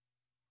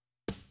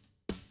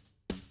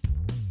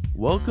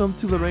Welcome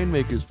to the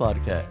Rainmakers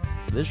Podcast.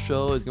 This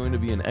show is going to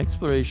be an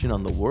exploration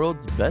on the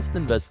world's best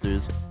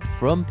investors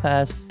from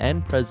past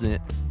and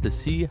present to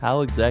see how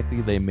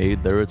exactly they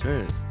made their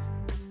returns.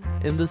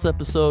 In this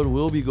episode,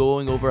 we'll be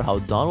going over how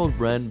Donald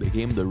Bren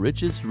became the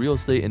richest real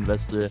estate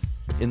investor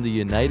in the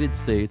United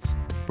States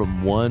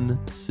from one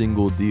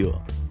single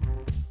deal.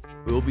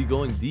 We'll be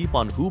going deep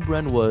on who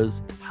Bren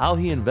was, how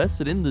he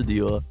invested in the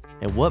deal,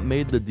 and what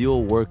made the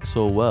deal work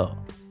so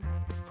well.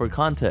 For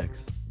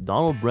context,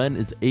 Donald Bren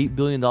is $8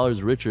 billion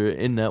richer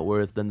in net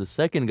worth than the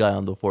second guy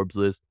on the Forbes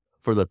list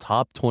for the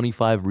top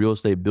 25 real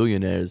estate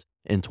billionaires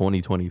in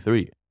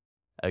 2023.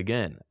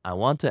 Again, I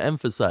want to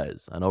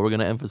emphasize, I know we're going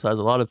to emphasize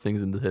a lot of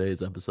things in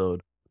today's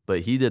episode,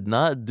 but he did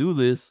not do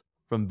this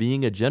from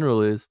being a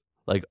generalist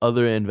like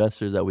other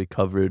investors that we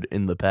covered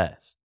in the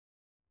past.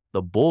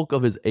 The bulk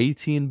of his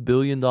 $18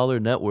 billion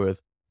net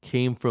worth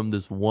came from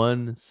this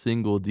one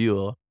single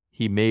deal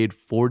he made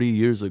 40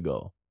 years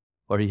ago,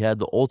 where he had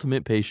the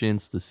ultimate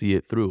patience to see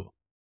it through.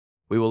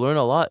 We will learn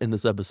a lot in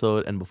this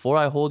episode, and before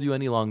I hold you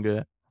any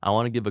longer, I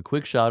want to give a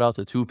quick shout out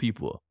to two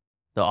people.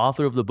 The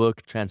author of the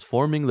book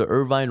Transforming the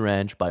Irvine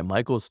Ranch by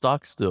Michael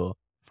Stockstill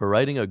for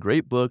writing a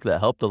great book that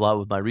helped a lot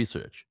with my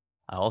research.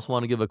 I also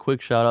want to give a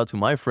quick shout out to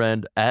my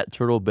friend at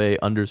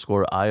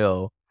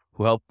turtlebay_IO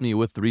who helped me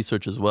with the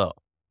research as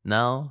well.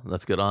 Now,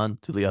 let's get on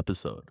to the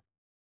episode.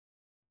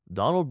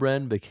 Donald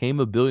Bren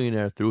became a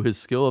billionaire through his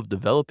skill of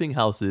developing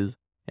houses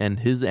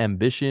and his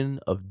ambition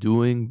of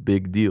doing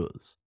big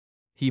deals.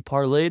 He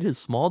parlayed his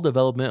small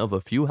development of a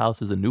few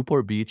houses in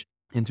Newport Beach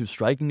into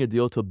striking a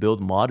deal to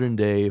build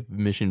modern-day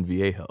Mission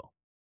Viejo.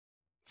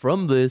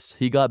 From this,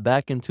 he got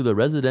back into the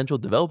residential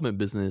development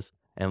business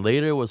and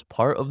later was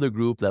part of the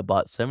group that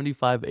bought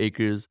 75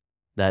 acres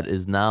that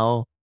is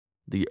now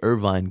the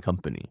Irvine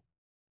Company.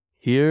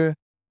 Here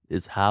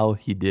is how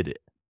he did it.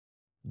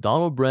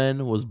 Donald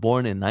Bren was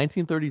born in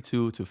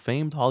 1932 to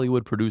famed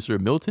Hollywood producer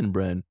Milton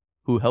Bren,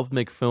 who helped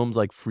make films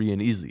like Free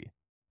and Easy.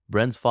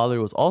 Bren's father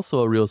was also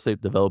a real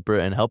estate developer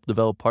and helped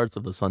develop parts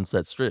of the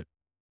Sunset Strip.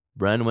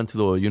 Bren went to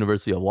the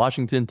University of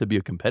Washington to be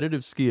a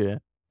competitive skier,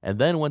 and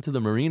then went to the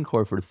Marine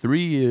Corps for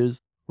 3 years,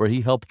 where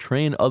he helped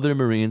train other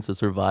Marines to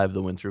survive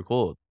the winter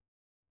cold.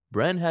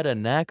 Bren had a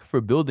knack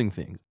for building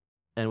things,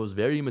 and was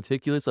very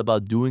meticulous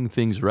about doing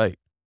things right.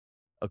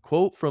 A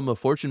quote from a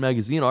Fortune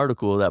magazine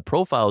article that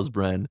profiles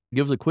Bren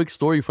gives a quick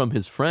story from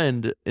his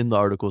friend in the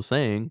article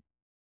saying,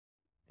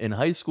 "In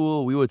high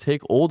school, we would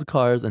take old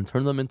cars and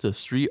turn them into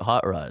street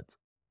hot rods.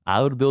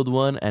 I would build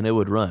one and it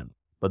would run,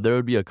 but there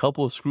would be a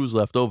couple of screws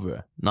left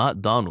over, not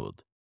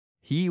Donald.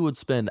 He would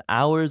spend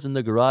hours in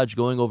the garage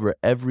going over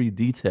every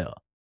detail.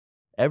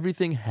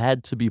 Everything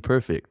had to be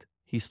perfect.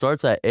 He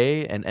starts at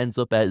A and ends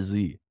up at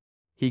Z.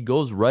 He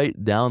goes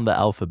right down the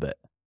alphabet.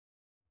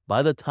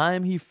 By the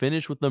time he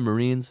finished with the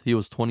Marines, he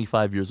was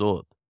 25 years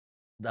old."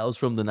 That was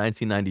from the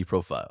 1990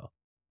 profile.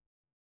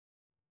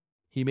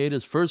 He made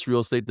his first real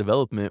estate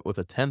development with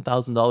a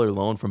 $10,000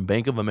 loan from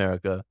Bank of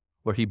America,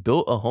 where he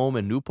built a home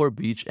in Newport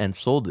Beach and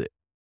sold it.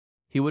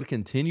 He would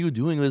continue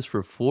doing this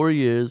for 4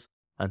 years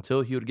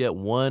until he would get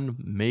one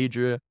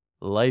major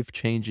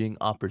life-changing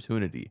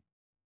opportunity: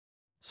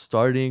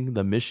 starting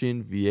the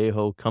Mission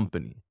Viejo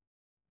Company.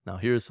 Now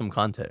here's some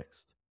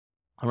context.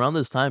 Around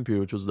this time period,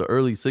 which was the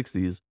early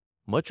 60s,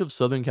 much of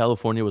Southern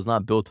California was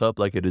not built up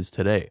like it is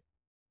today.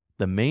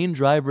 The main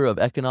driver of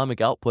economic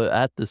output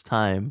at this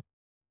time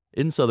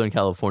in Southern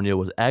California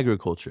was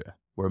agriculture,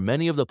 where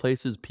many of the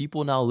places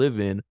people now live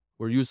in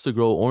were used to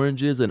grow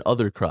oranges and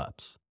other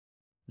crops.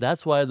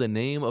 That's why the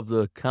name of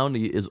the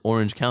county is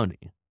Orange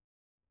County.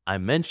 I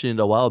mentioned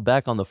a while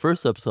back on the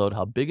first episode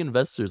how big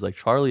investors like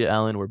Charlie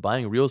Allen were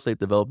buying real estate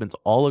developments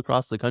all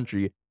across the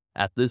country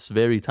at this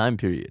very time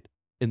period.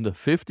 In the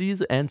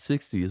 50s and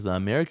 60s, the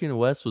American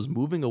West was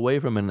moving away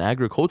from an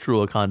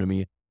agricultural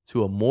economy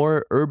to a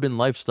more urban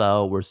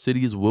lifestyle where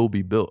cities will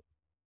be built.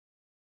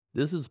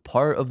 This is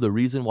part of the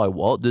reason why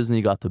Walt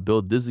Disney got to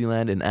build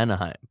Disneyland in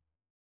Anaheim.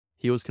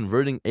 He was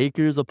converting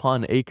acres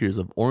upon acres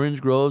of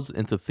orange groves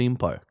into theme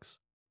parks.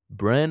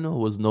 Bren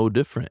was no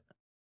different.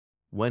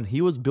 When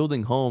he was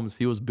building homes,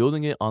 he was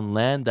building it on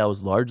land that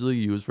was largely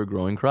used for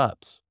growing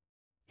crops.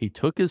 He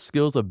took his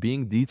skills of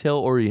being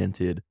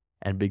detail-oriented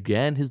and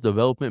began his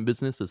development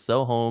business to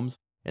sell homes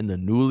in the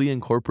newly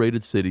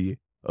incorporated city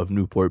of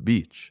Newport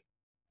Beach.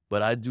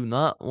 But I do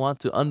not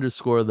want to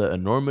underscore the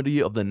enormity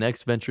of the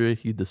next venture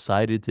he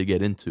decided to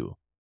get into.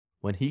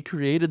 When he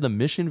created the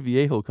Mission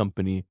Viejo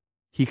Company,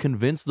 he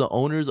convinced the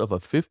owners of a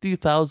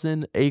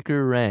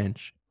 50,000-acre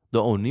ranch,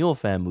 the O'Neill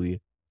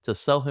family, to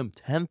sell him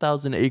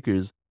 10,000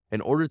 acres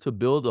in order to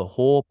build a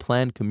whole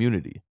planned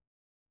community.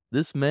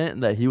 This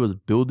meant that he was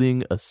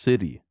building a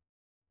city.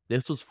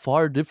 This was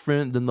far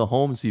different than the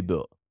homes he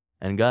built.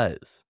 And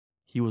guys,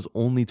 he was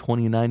only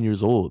 29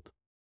 years old.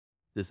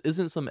 This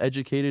isn't some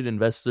educated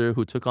investor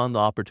who took on the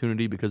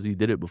opportunity because he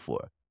did it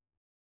before.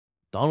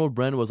 Donald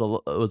Bren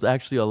was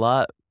actually a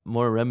lot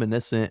more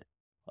reminiscent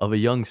of a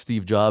young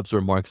Steve Jobs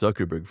or Mark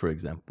Zuckerberg, for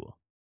example.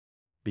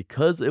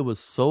 Because it was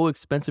so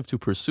expensive to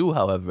pursue,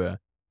 however,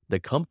 The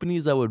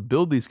companies that would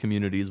build these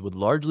communities would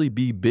largely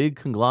be big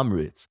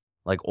conglomerates,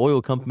 like oil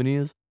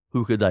companies,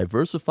 who could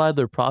diversify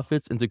their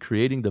profits into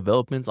creating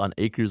developments on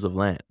acres of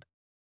land.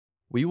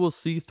 We will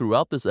see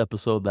throughout this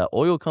episode that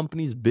oil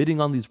companies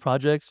bidding on these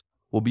projects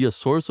will be a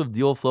source of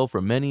deal flow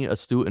for many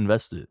astute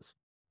investors.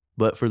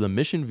 But for the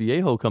Mission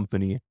Viejo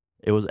company,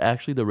 it was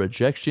actually the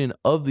rejection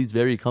of these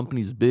very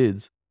companies'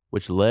 bids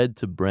which led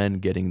to Bren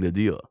getting the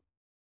deal.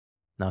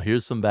 Now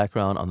here's some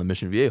background on the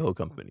Mission Viejo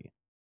company.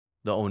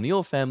 The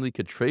O'Neill family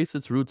could trace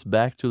its roots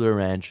back to their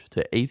ranch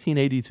to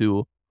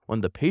 1882, when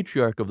the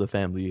patriarch of the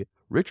family,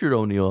 Richard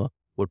O'Neill,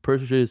 would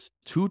purchase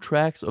 2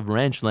 tracts of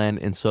ranch land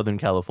in Southern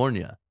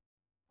California.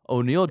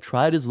 O'Neill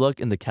tried his luck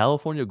in the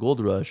California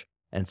gold rush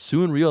and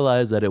soon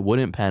realized that it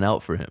wouldn't pan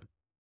out for him.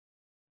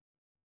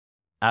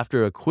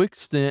 After a quick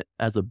stint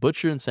as a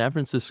butcher in San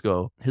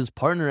Francisco, his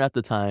partner at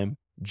the time,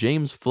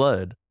 James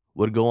Flood,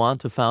 would go on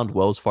to found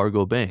Wells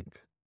Fargo Bank.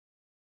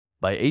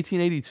 By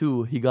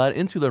 1882, he got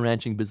into the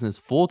ranching business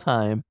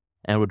full-time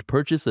and would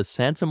purchase the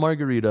Santa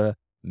Margarita,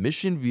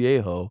 Mission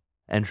Viejo,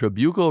 and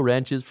Trabuco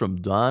ranches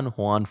from Don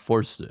Juan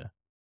Forster.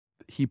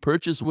 He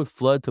purchased with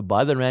Flood to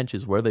buy the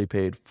ranches where they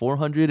paid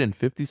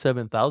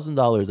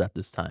 $457,000 at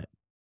this time.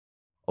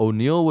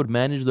 O'Neill would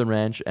manage the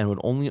ranch and would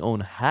only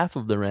own half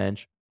of the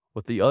ranch,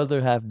 with the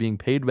other half being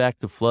paid back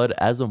to Flood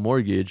as a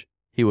mortgage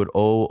he would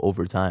owe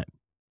over time.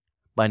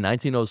 By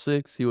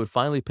 1906, he would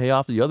finally pay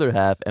off the other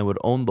half and would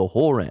own the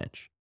whole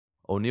ranch.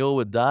 O'Neill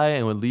would die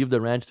and would leave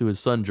the ranch to his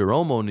son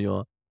Jerome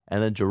O'Neill,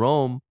 and then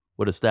Jerome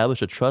would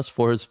establish a trust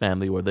for his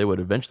family where they would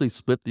eventually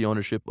split the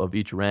ownership of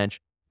each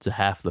ranch to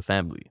half the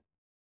family.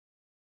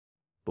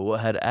 But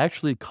what had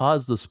actually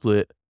caused the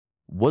split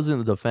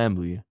wasn't the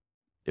family,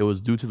 it was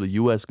due to the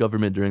US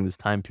government during this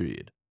time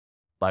period.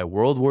 By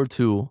World War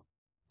II,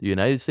 the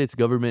United States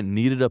government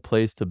needed a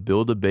place to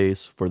build a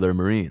base for their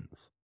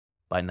Marines.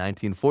 By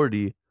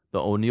 1940, the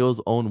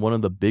O'Neills owned one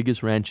of the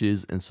biggest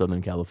ranches in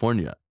Southern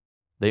California.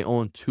 They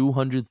owned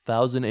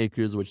 200,000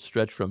 acres which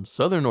stretched from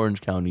southern Orange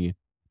County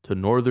to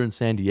northern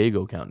San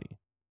Diego County.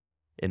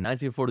 In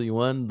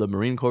 1941, the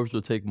Marine Corps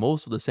would take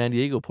most of the San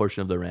Diego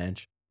portion of the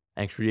ranch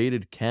and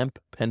created Camp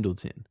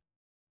Pendleton.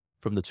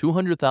 From the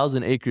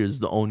 200,000 acres,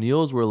 the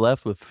O'Neills were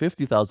left with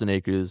 50,000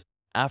 acres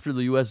after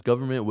the US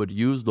government would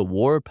use the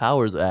War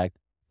Powers Act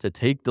to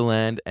take the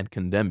land and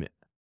condemn it.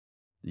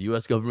 The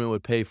US government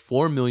would pay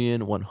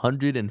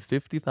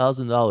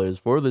 $4,150,000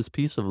 for this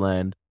piece of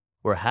land,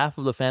 where half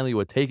of the family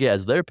would take it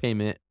as their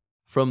payment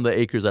from the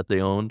acres that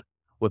they owned,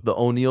 with the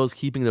O'Neills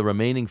keeping the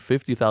remaining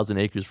 50,000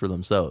 acres for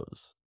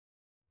themselves.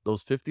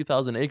 Those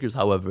 50,000 acres,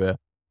 however,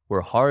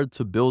 were hard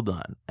to build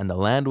on, and the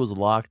land was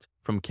locked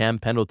from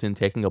Camp Pendleton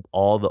taking up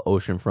all the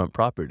oceanfront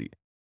property.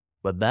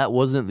 But that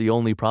wasn't the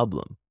only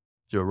problem.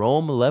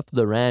 Jerome left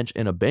the ranch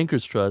in a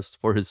banker's trust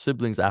for his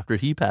siblings after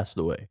he passed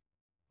away.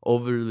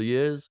 Over the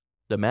years,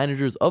 the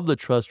managers of the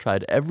trust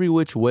tried every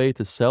which way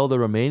to sell the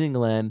remaining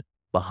land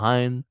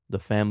behind the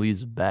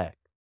family's back.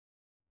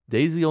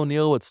 Daisy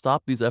O'Neill would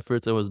stop these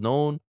efforts and was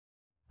known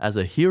as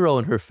a hero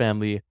in her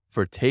family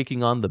for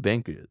taking on the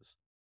bankers.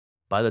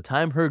 By the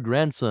time her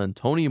grandson,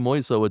 Tony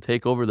Moiso, would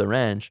take over the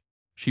ranch,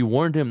 she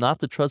warned him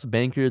not to trust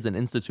bankers and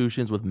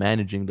institutions with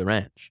managing the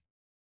ranch.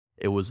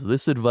 It was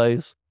this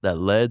advice that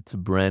led to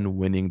Bren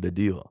winning the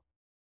deal.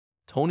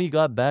 Tony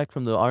got back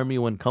from the army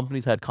when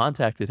companies had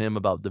contacted him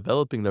about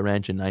developing the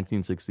ranch in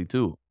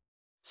 1962.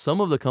 Some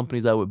of the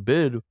companies that would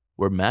bid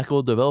were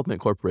Mackel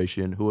Development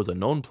Corporation, who was a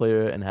known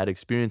player and had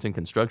experience in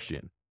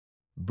construction.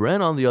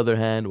 Bren, on the other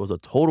hand, was a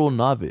total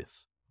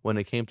novice when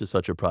it came to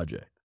such a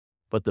project.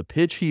 But the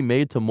pitch he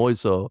made to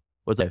Moiso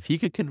was that if he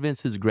could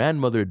convince his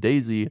grandmother,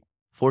 Daisy,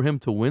 for him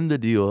to win the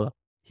deal,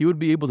 he would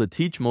be able to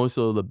teach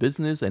Moiso the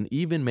business and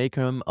even make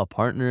him a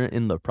partner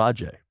in the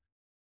project.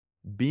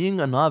 Being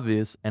a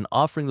novice and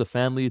offering the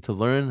family to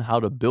learn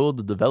how to build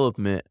the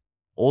development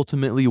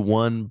ultimately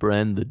won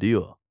Bren the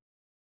deal.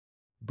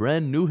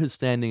 Bren knew his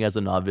standing as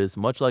a novice,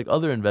 much like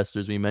other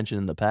investors we mentioned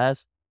in the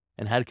past,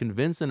 and had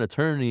convinced an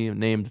attorney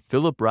named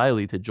Philip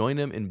Riley to join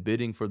him in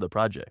bidding for the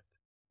project.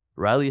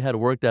 Riley had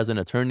worked as an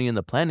attorney in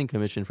the Planning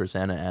Commission for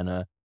Santa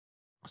Ana,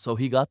 so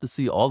he got to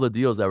see all the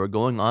deals that were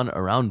going on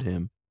around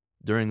him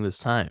during this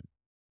time.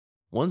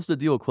 Once the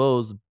deal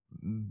closed,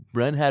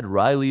 Bren had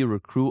Riley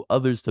recruit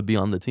others to be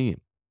on the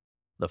team.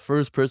 The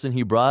first person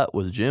he brought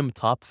was Jim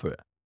Topfer,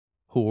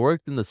 who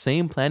worked in the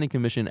same planning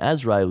commission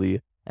as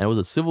Riley and was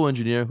a civil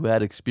engineer who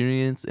had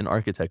experience in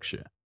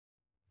architecture.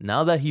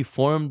 Now that he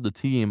formed the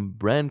team,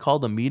 Bren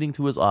called a meeting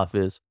to his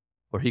office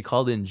where he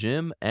called in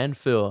Jim and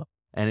Phil,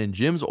 and in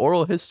Jim's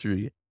oral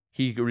history,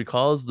 he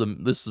recalls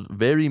this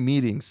very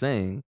meeting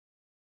saying,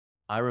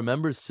 "I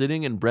remember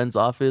sitting in Bren's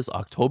office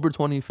October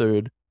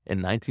 23rd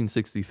in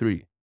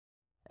 1963.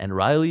 And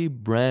Riley,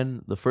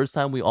 Bren, the first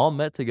time we all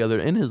met together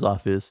in his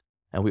office,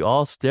 and we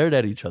all stared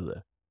at each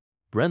other.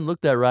 Bren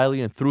looked at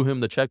Riley and threw him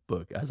the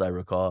checkbook, as I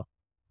recall.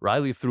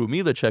 Riley threw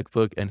me the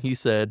checkbook and he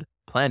said,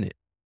 'Plan it.'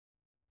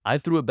 I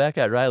threw it back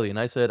at Riley and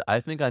I said, 'I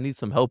think I need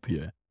some help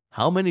here.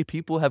 How many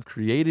people have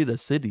created a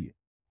city?'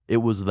 It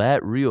was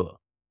that real.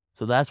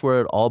 So that's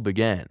where it all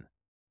began.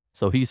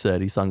 So he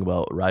said, he's talking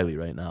about Riley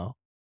right now,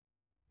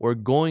 "We're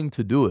going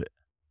to do it."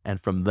 And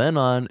from then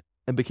on,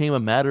 it became a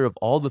matter of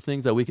all the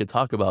things that we could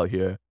talk about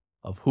here,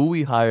 of who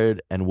we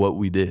hired and what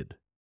we did.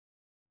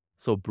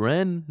 So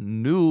Bren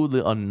knew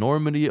the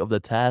enormity of the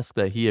task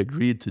that he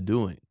agreed to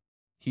doing.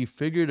 He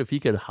figured if he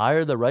could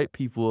hire the right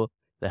people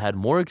that had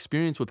more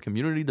experience with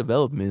community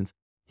developments,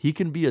 he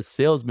can be a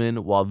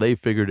salesman while they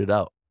figured it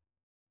out.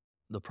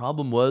 The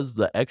problem was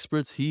the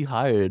experts he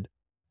hired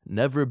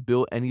never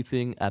built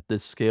anything at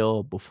this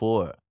scale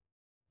before.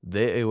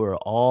 They were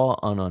all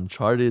on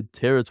uncharted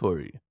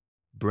territory.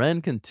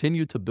 Bren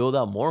continued to build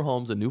out more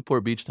homes in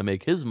Newport Beach to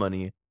make his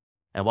money,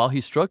 and while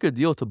he struck a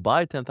deal to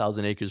buy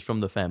 10,000 acres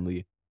from the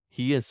family,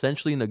 he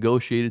essentially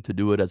negotiated to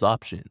do it as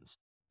options.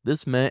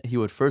 This meant he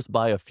would first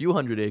buy a few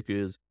hundred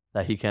acres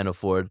that he can't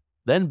afford,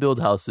 then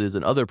build houses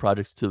and other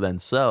projects to then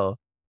sell,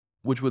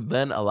 which would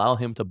then allow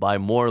him to buy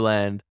more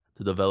land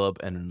to develop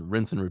and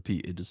rinse and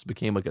repeat. It just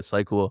became like a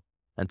cycle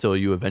until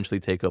you eventually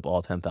take up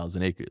all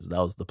 10,000 acres. That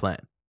was the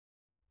plan.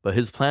 But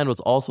his plan was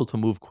also to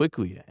move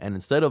quickly, and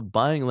instead of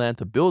buying land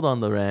to build on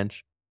the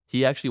ranch,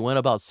 he actually went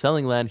about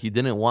selling land he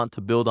didn't want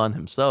to build on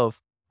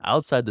himself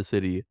outside the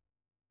city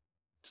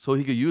so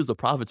he could use the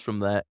profits from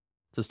that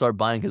to start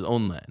buying his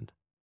own land.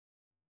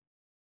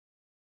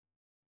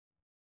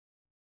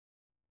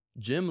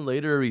 Jim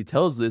later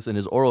retells this in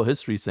his oral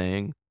history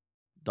saying,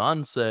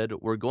 "Don said,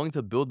 we're going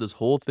to build this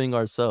whole thing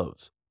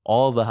ourselves.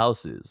 All the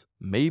houses,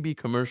 maybe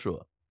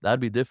commercial.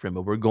 That'd be different,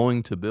 but we're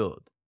going to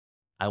build.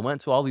 I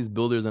went to all these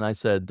builders and I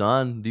said,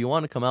 Don, do you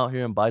want to come out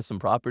here and buy some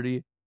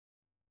property?"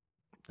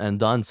 And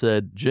Don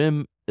said,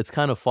 "Jim, it's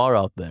kind of far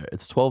out there.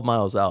 It's 12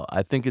 miles out.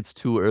 I think it's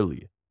too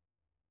early."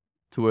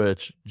 To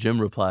which Jim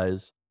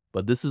replies,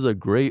 "But this is a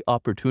great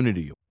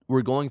opportunity.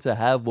 We're going to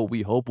have what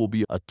we hope will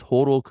be a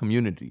total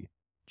community.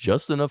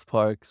 Just enough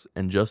parks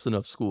and just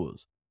enough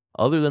schools.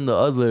 Other than the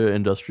other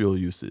industrial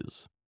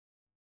uses.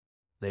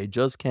 They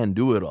just can't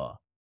do it all."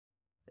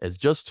 "It's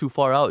just too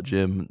far out,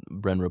 Jim,"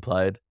 Bren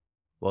replied.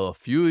 Well, a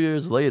few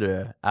years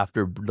later,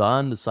 after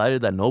Don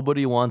decided that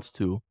nobody wants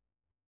to,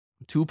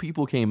 two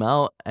people came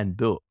out and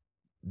built: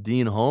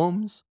 Dean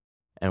Holmes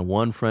and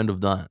one friend of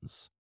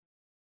Don's.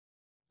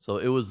 So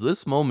it was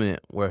this moment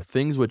where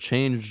things would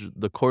change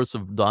the course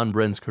of Don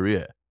Bren's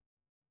career.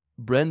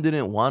 Bren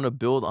didn't want to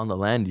build on the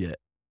land yet,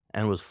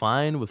 and was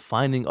fine with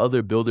finding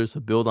other builders to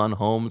build on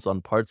homes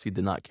on parts he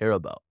did not care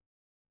about.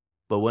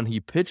 But when he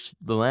pitched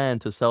the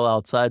land to sell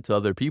outside to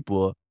other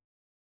people,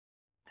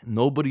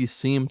 nobody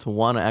seemed to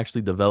want to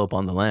actually develop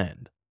on the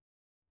land.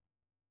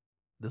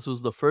 This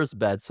was the first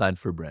bad sign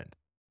for Bren.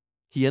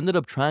 He ended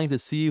up trying to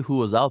see who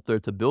was out there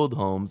to build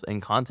homes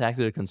and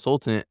contacted a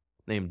consultant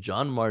named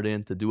John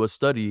Martin to do a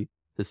study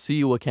to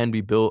see what can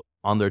be built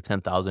on their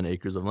 10,000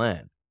 acres of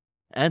land,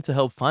 and to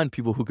help find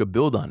people who could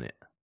build on it.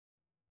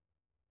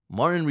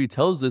 Martin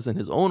retells this in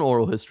his own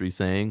oral history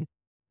saying,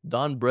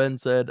 "Don Bren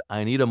said,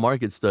 'I need a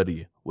market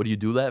study. Would you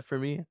do that for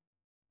me?'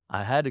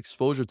 I had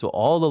exposure to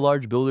all the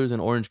large builders in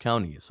Orange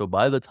County, so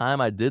by the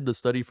time I did the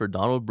study for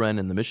Donald Bren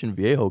and the Mission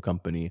Viejo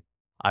company,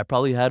 I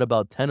probably had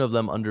about 10 of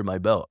them under my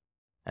belt.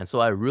 And so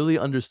I really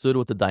understood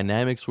what the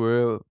dynamics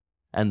were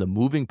and the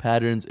moving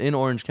patterns in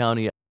Orange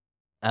County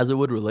as it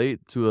would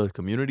relate to a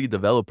community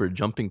developer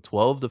jumping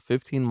 12 to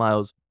 15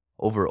 miles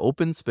over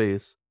open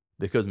space,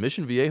 because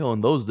Mission Viejo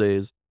in those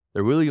days,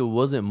 there really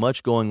wasn't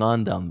much going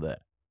on down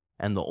there.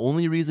 And the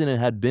only reason it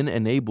had been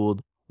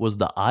enabled was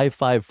the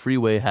I-5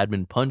 freeway had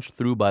been punched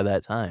through by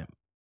that time.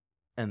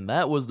 And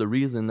that was the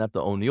reason that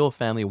the O'Neill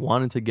family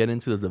wanted to get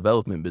into the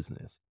development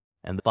business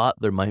and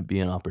thought there might be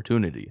an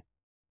opportunity.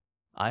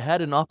 I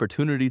had an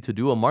opportunity to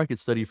do a market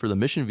study for the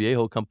Mission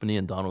Viejo company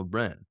and Donald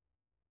Bren.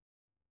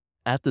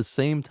 At the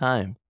same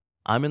time,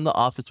 I'm in the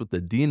office with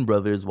the Dean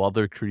brothers while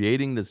they're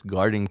creating this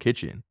garden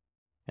kitchen.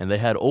 And they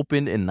had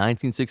opened in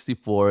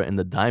 1964 in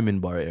the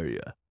Diamond Bar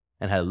area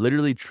and had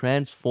literally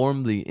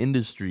transformed the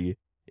industry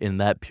in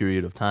that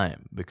period of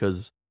time,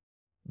 because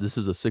this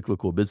is a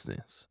cyclical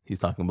business. He's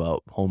talking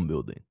about home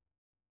building.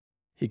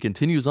 He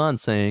continues on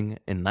saying,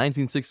 in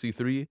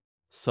 1963,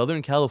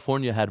 Southern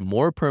California had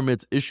more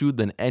permits issued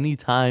than any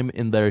time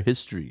in their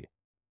history.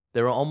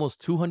 There were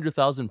almost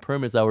 200,000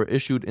 permits that were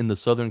issued in the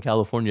Southern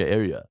California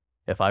area,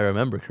 if I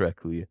remember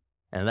correctly,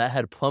 and that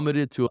had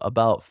plummeted to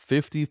about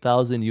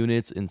 50,000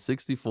 units in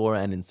 64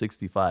 and in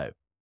 65.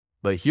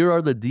 But here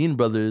are the Dean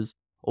brothers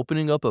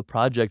opening up a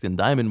project in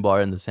Diamond Bar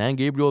in the San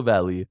Gabriel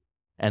Valley,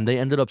 and they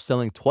ended up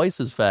selling twice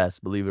as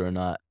fast, believe it or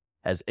not,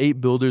 as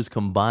 8 builders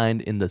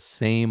combined in the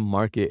same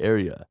market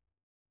area,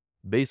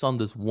 based on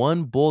this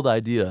one bold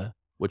idea,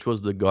 which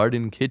was the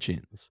garden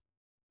kitchens.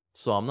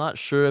 So I'm not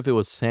sure if it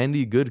was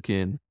Sandy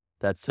Goodkin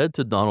that said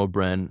to Donald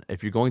Bren,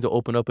 if you're going to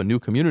open up a new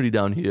community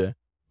down here,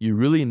 you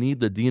really need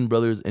the Dean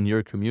brothers in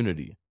your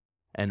community.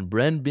 And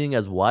Bren, being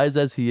as wise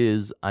as he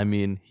is, I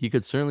mean, he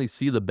could certainly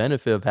see the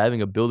benefit of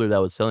having a builder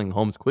that was selling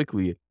homes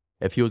quickly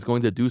if he was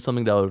going to do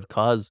something that would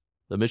cause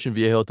the Mission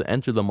Viejo to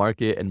enter the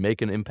market and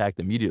make an impact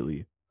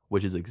immediately,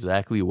 which is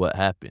exactly what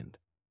happened.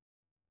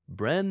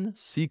 Bren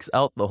seeks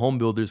out the home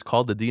builders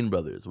called the Dean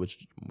brothers,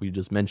 which we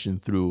just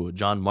mentioned through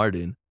John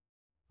Martin,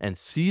 and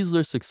seized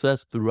their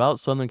success throughout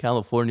Southern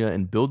California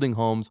in building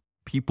homes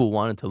people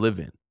wanted to live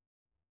in.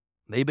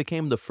 They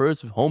became the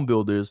first home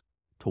builders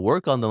to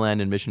work on the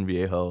land in Mission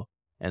Viejo,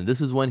 and this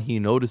is when he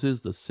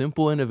notices the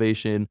simple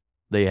innovation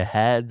they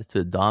had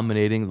to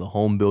dominating the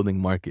home building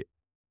market: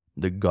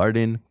 the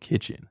garden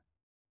kitchen.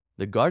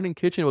 The garden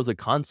kitchen was a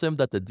concept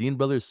that the Dean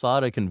brothers saw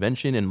at a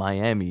convention in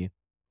Miami,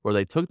 where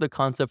they took the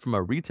concept from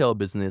a retail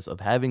business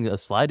of having a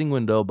sliding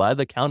window by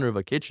the counter of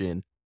a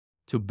kitchen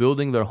to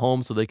building their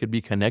home so they could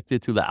be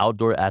connected to the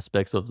outdoor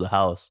aspects of the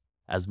house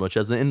as much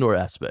as the indoor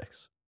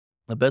aspects.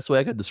 The best way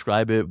I could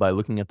describe it by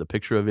looking at the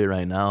picture of it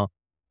right now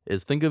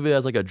is think of it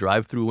as like a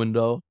drive-through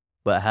window,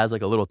 but it has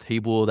like a little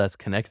table that's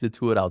connected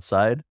to it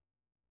outside.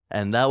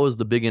 And that was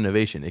the big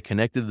innovation. It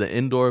connected the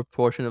indoor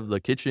portion of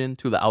the kitchen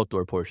to the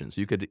outdoor portion.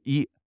 So you could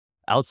eat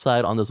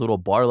outside on this little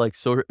bar-like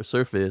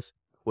surface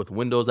with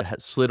windows that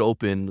had slid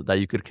open that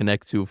you could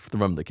connect to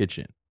from the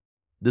kitchen.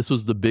 This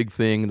was the big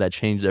thing that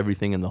changed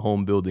everything in the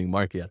home building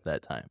market at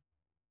that time.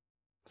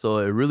 So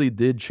it really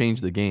did change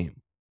the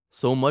game.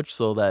 So much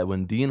so that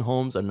when Dean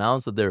Homes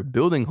announced that they're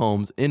building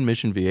homes in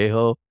Mission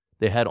Viejo,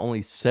 they had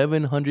only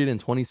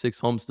 726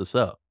 homes to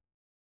sell.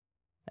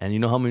 And you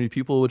know how many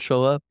people would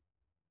show up?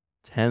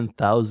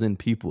 10,000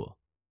 people.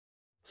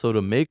 So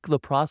to make the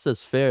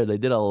process fair, they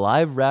did a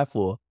live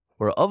raffle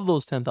where of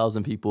those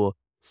 10,000 people,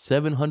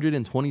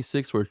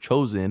 726 were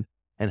chosen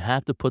and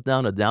had to put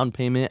down a down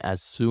payment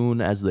as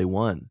soon as they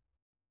won.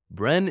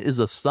 Bren is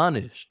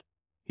astonished.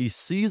 He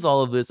sees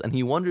all of this and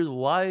he wonders,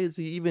 why is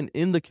he even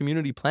in the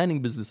community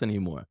planning business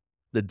anymore?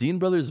 The Dean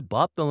brothers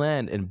bought the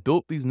land and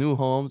built these new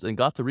homes and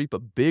got to reap a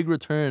big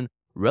return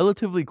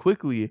relatively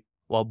quickly,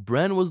 while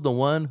Bren was the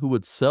one who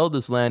would sell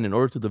this land in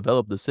order to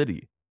develop the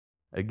city.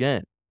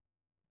 Again,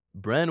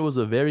 Bren was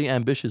a very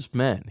ambitious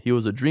man. He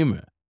was a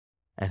dreamer.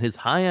 And his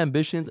high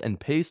ambitions and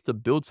pace to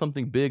build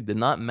something big did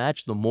not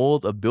match the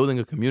mold of building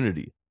a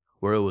community,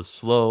 where it was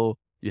slow,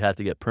 you had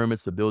to get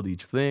permits to build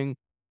each thing.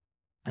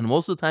 And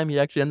most of the time he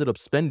actually ended up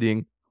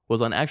spending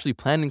was on actually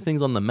planning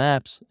things on the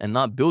maps and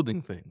not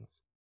building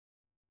things.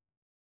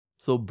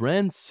 So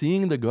Bren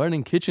seeing the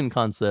garden kitchen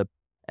concept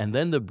and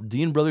then the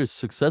Dean brothers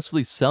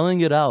successfully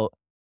selling it out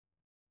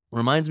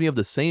reminds me of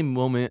the same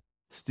moment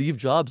Steve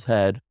Jobs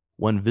had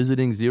when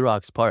visiting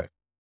Xerox PARC.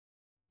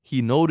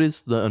 He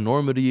noticed the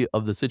enormity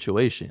of the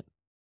situation.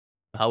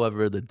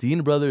 However, the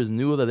Dean brothers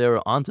knew that they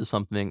were onto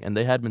something and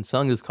they had been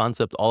selling this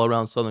concept all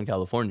around Southern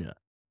California.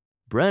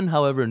 Bren,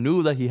 however,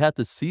 knew that he had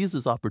to seize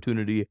this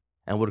opportunity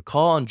and would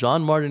call on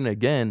John Martin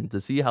again to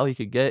see how he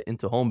could get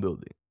into home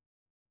building.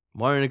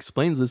 Martin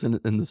explains this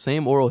in the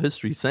same oral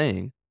history,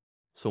 saying,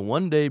 "So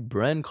one day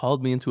Bren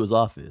called me into his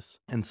office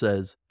and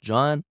says,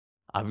 'John,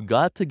 I've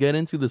got to get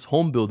into this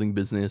home building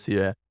business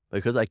here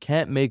because I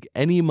can't make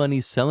any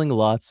money selling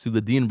lots to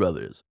the Dean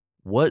brothers.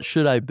 What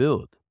should I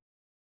build?'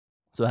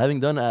 So having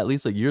done at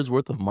least a year's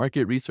worth of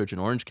market research in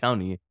Orange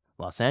County,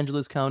 Los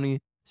Angeles County,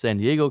 San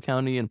Diego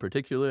County in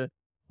particular,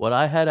 what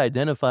I had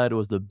identified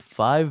was the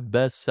 5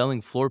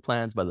 best-selling floor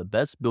plans by the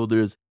best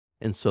builders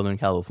in Southern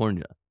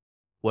California.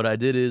 What I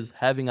did is,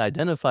 having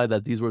identified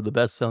that these were the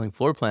best-selling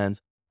floor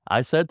plans,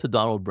 I said to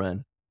Donald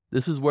Bren,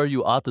 'This is where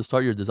you ought to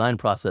start your design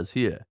process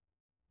here,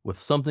 with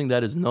something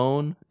that is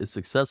known, is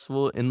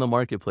successful in the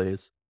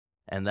marketplace,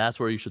 and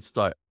that's where you should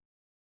start.'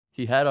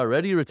 He had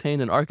already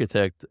retained an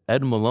architect,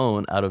 Ed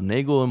Malone, out of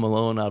Nagel and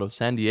Malone out of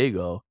San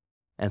Diego,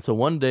 and so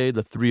one day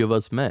the three of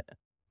us met.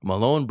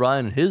 Malone brought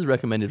in his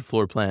recommended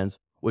floor plans,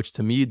 which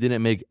to me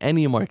didn't make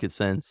any market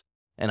sense,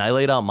 and I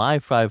laid out my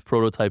 5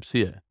 prototypes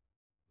here.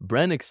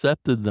 Bren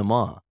accepted them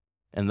all,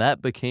 and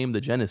that became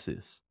the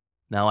genesis.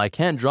 Now I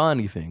can't draw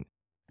anything,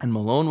 and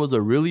Malone was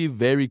a really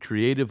very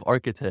creative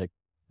architect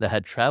that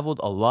had traveled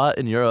a lot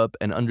in Europe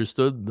and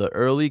understood the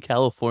early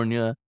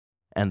California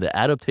and the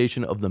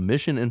adaptation of the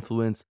Mission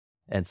influence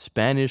and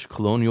Spanish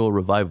colonial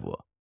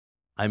revival.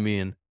 I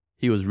mean,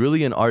 he was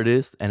really an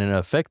artist and an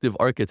effective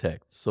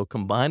architect, so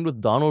combined with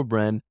Donald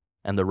Bren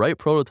and the right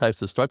prototypes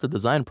to start the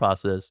design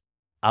process,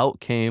 out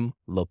came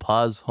La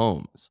Paz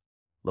Homes.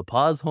 La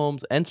Paz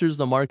Homes enters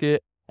the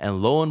market,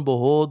 and lo and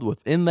behold,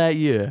 within that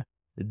year,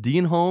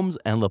 Dean Homes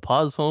and La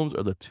Paz Homes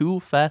are the 2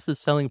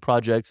 fastest selling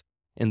projects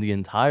in the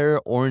entire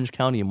Orange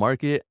County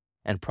market,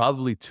 and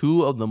probably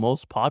 2 of the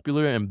most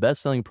popular and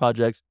best selling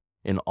projects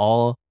in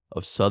all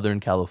of Southern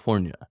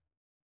California.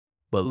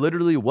 But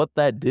literally what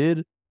that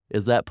did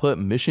is that put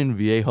Mission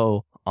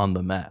Viejo on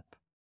the map.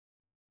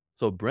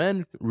 So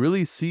Bren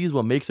really sees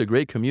what makes a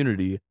great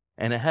community,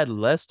 and it had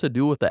less to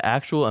do with the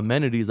actual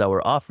amenities that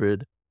were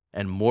offered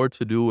and more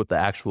to do with the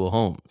actual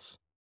homes.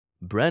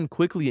 Bren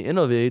quickly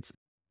innovates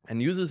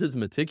and uses his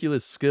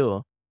meticulous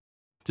skill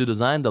to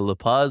design the La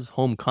Paz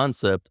home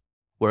concept,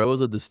 where it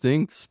was a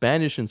distinct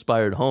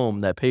Spanish-inspired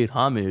home that paid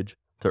homage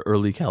to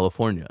early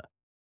California.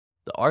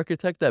 The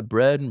architect that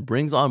Bren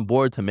brings on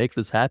board to make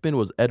this happen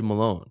was Ed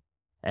Malone,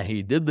 and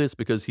he did this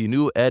because he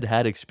knew Ed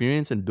had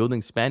experience in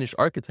building Spanish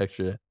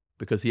architecture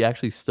because he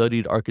actually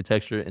studied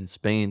architecture in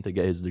Spain to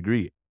get his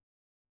degree.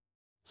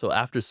 So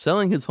after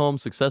selling his home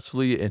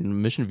successfully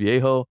in Mission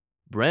Viejo,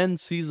 Bren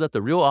sees that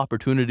the real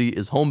opportunity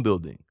is home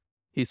building.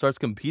 He starts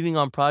competing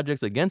on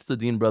projects against the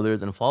Dean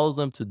brothers and follows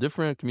them to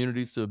different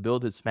communities to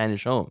build his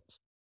Spanish homes.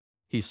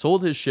 He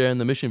sold his share in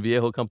the Mission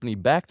Viejo company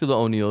back to the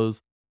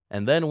O'Neills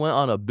and then went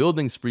on a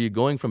building spree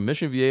going from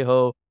Mission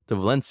Viejo to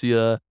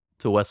Valencia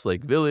to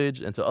Westlake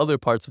Village and to other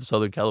parts of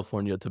Southern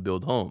California to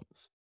build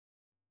homes.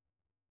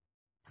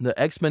 The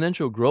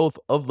exponential growth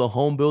of the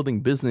home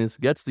building business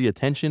gets the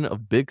attention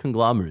of big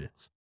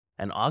conglomerates,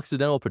 and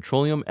Occidental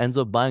Petroleum ends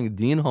up buying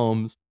Dean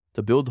Homes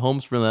to build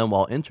homes for them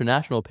while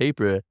International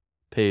Paper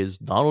pays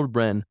Donald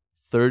Bren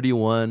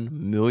 $31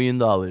 million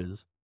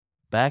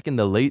back in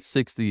the late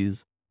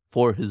 60s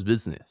for his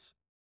business.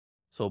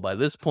 So by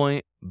this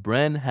point,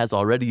 Bren has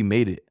already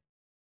made it.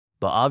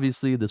 But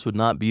obviously, this would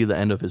not be the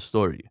end of his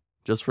story.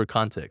 Just for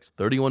context,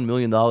 $31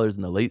 million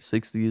in the late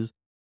 60s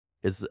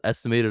is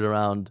estimated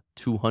around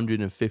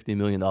 $250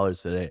 million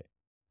today.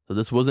 So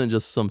this wasn't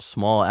just some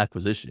small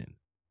acquisition.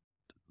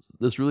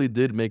 This really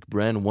did make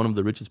Bren one of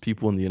the richest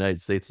people in the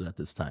United States at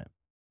this time.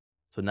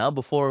 So now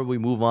before we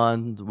move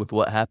on with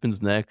what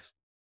happens next,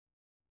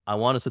 I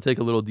want us to take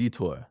a little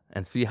detour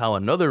and see how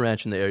another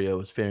ranch in the area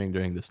was faring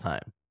during this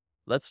time.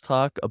 Let's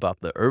talk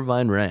about the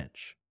Irvine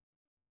Ranch.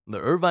 The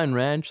Irvine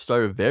Ranch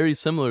started very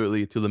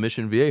similarly to the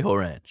Mission Viejo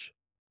Ranch.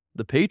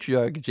 The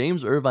patriarch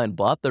James Irvine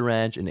bought the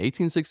ranch in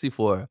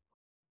 1864,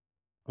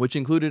 which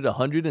included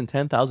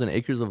 110,000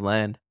 acres of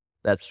land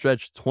that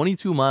stretched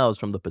 22 miles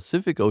from the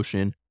Pacific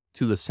Ocean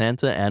to the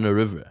Santa Ana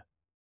River.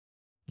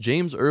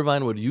 James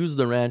Irvine would use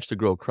the ranch to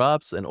grow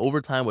crops and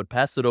over time would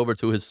pass it over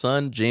to his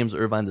son, James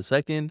Irvine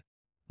II,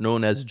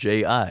 known as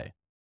J.I.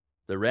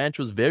 The ranch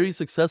was very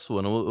successful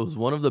and it was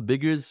one of the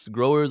biggest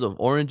growers of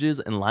oranges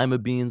and lima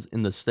beans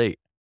in the state.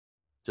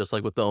 Just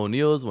like with the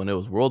O'Neills, when it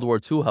was World War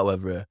II,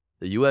 however,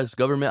 the U.S.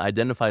 government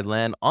identified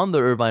land on the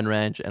Irvine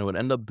Ranch and would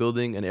end up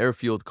building an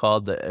airfield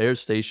called the Air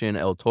Station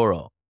El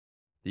Toro.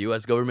 The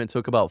U.S. government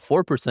took about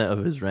 4%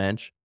 of his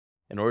ranch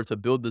in order to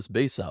build this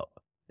base out.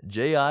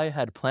 J.I.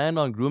 had planned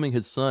on grooming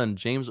his son,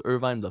 James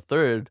Irvine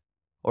III,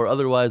 or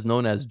otherwise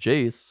known as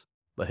Jace,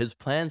 but his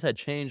plans had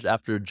changed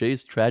after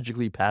Jace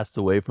tragically passed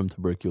away from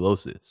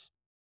tuberculosis.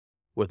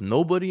 With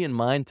nobody in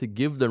mind to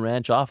give the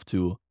ranch off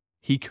to,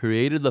 he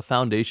created the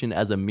foundation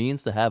as a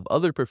means to have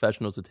other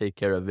professionals to take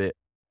care of it,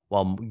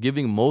 while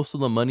giving most of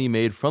the money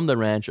made from the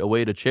ranch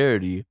away to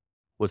charity,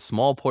 with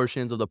small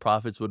portions of the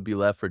profits would be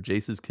left for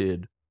Jace's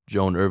kid,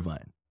 Joan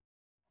Irvine.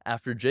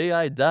 After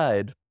J.I.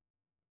 died,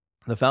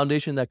 the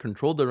foundation that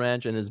controlled the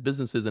ranch and his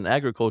businesses in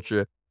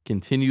agriculture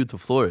continued to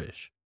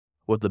flourish.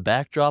 With the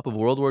backdrop of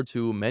World War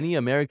II, many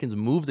Americans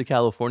moved to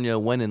California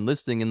when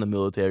enlisting in the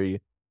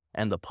military,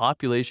 and the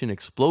population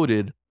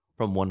exploded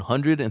from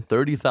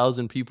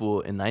 130,000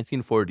 people in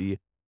 1940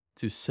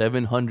 to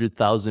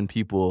 700,000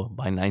 people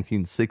by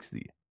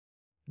 1960.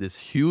 This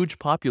huge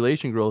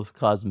population growth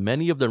caused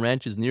many of the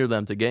ranches near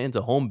them to get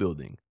into home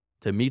building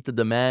to meet the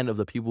demand of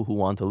the people who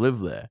want to live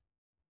there.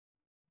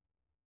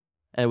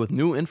 And with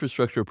new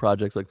infrastructure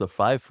projects like the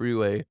 5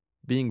 freeway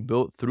being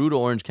built through to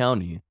Orange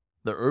County,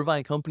 the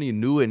Irvine Company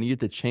knew it needed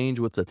to change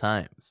with the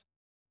times.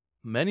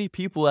 Many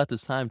people at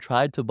this time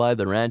tried to buy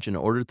the ranch in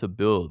order to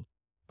build,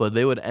 but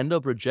they would end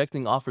up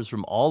rejecting offers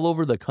from all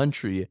over the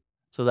country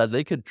so that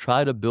they could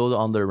try to build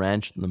on their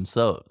ranch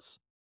themselves.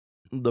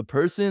 The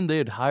person they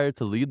had hired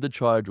to lead the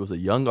charge was a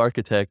young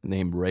architect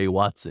named Ray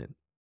Watson.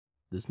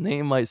 This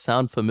name might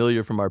sound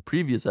familiar from our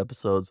previous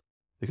episodes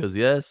because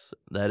yes,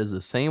 that is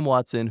the same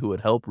Watson who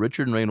would help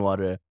Richard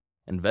Rainwater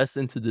invest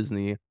into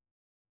Disney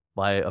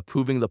by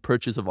approving the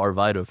purchase of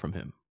Arvida from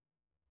him.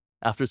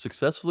 After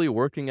successfully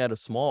working at a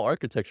small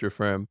architecture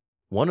firm,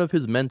 one of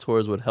his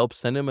mentors would help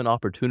send him an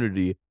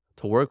opportunity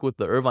to work with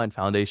the Irvine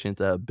Foundation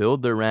to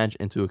build their ranch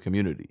into a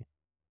community.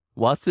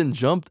 Watson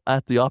jumped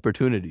at the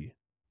opportunity.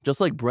 Just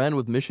like Bren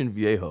with Mission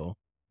Viejo,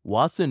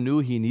 Watson knew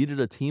he needed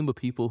a team of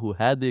people who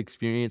had the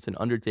experience in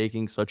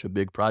undertaking such a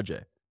big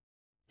project.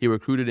 He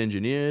recruited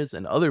engineers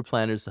and other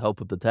planners to help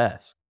with the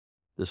task.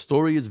 The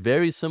story is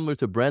very similar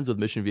to Bren's with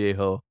Mission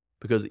Viejo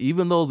because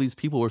even though these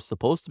people were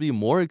supposed to be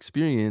more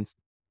experienced,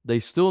 they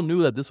still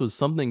knew that this was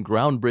something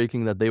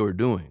groundbreaking that they were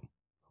doing.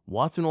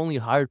 Watson only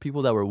hired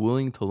people that were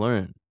willing to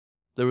learn.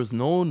 There was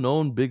no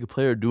known big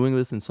player doing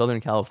this in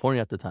Southern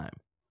California at the time,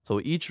 so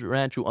each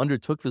ranch who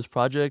undertook this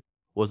project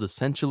was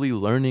essentially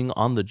learning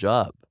on the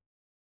job.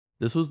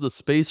 This was the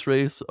space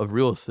race of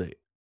real estate.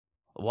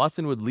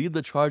 Watson would lead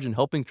the charge in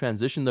helping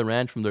transition the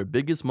ranch from their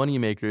biggest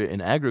moneymaker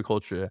in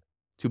agriculture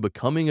to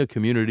becoming a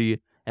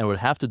community and would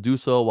have to do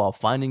so while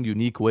finding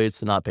unique ways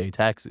to not pay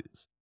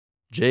taxes.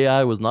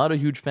 J.I. was not a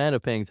huge fan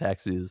of paying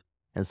taxes,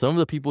 and some of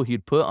the people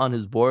he'd put on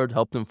his board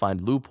helped him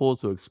find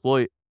loopholes to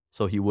exploit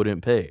so he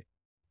wouldn't pay.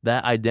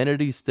 That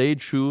identity stayed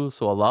true,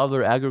 so a lot of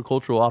their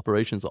agricultural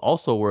operations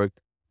also worked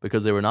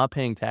because they were not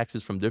paying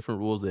taxes from different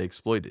rules they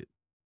exploited.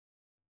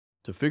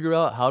 To figure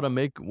out how to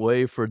make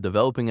way for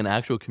developing an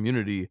actual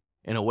community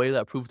in a way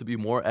that proved to be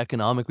more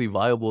economically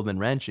viable than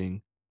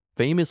ranching,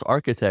 famous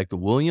architect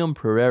William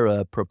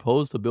Pereira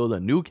proposed to build a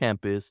new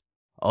campus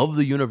of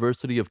the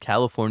University of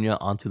California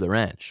onto the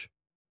ranch.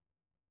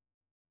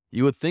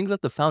 You would think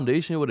that the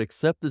foundation would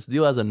accept this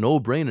deal as a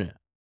no-brainer,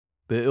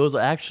 But it was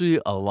actually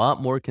a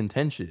lot more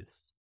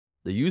contentious.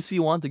 The UC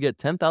wanted to get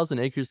 10,000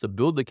 acres to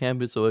build the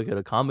campus so it could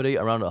accommodate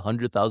around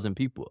 100,000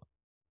 people.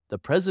 The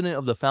president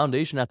of the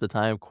foundation at the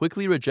time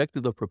quickly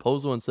rejected the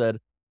proposal and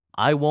said,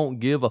 "I won't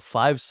give a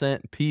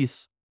 5-cent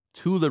piece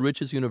to the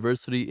richest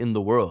university in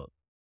the world."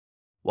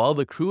 While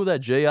the crew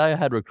that J.I.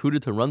 had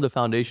recruited to run the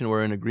foundation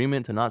were in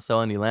agreement to not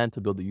sell any land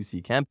to build the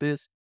UC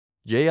campus,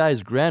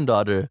 J.I.'s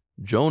granddaughter,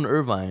 Joan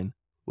Irvine,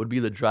 would be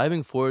the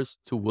driving force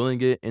to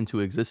willing it into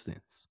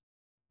existence.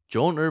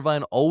 Joan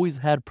Irvine always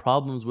had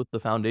problems with the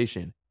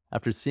foundation.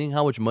 After seeing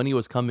how much money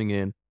was coming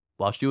in,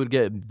 while she would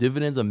get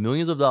dividends of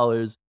millions of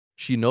dollars,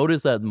 she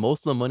noticed that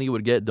most of the money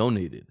would get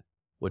donated,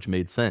 which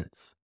made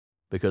sense,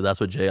 because that's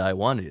what J.I.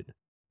 wanted.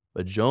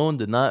 But Joan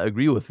did not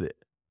agree with it.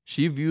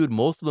 She viewed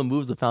most of the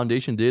moves the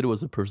foundation did was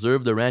to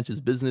preserve the ranch's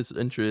business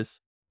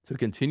interests, to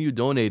continue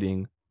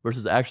donating,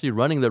 versus actually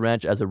running the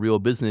ranch as a real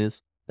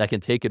business that can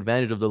take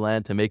advantage of the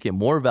land to make it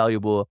more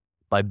valuable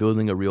by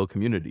building a real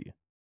community.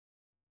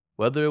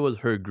 Whether it was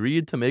her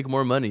greed to make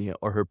more money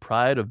or her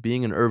pride of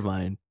being an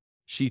Irvine,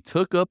 she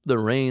took up the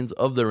reins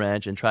of the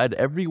ranch and tried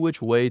every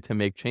which way to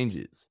make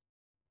changes.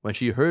 When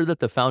she heard that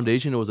the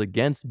foundation was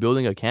against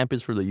building a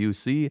campus for the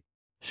UC,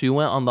 she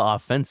went on the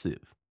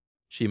offensive.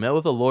 She met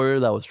with a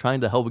lawyer that was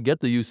trying to help get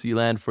the UC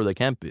land for the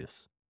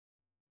campus.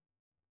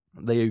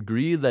 They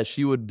agreed that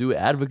she would do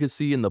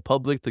advocacy in the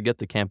public to get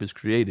the campus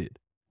created.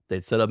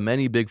 They'd set up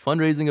many big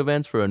fundraising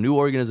events for a new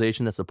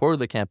organization that supported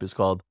the campus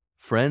called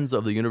Friends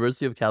of the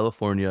University of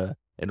California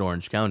in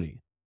Orange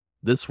County.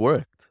 This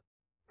worked.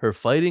 Her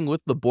fighting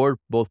with the board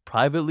both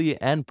privately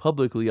and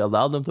publicly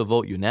allowed them to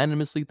vote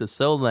unanimously to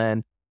sell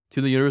land to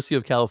the University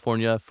of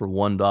California for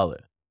 $1.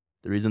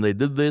 The reason they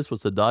did this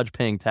was to dodge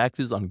paying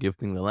taxes on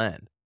gifting the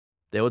land.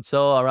 They would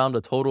sell around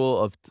a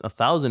total of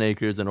 1,000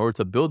 acres in order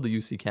to build the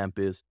UC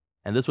campus,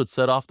 and this would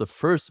set off the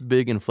first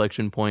big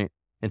inflection point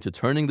into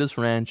turning this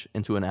ranch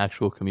into an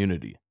actual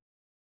community.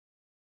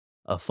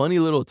 A funny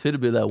little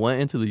tidbit that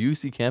went into the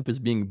UC campus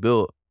being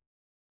built,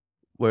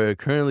 where it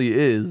currently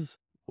is,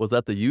 was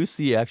that the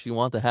UC actually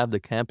wanted to have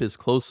the campus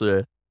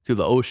closer to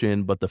the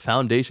ocean, but the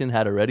foundation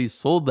had already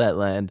sold that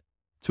land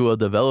to a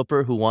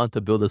developer who wanted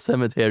to build a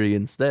cemetery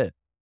instead.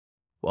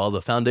 While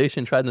the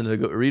foundation tried to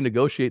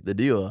renegotiate the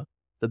deal,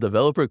 the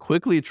developer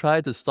quickly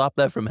tried to stop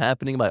that from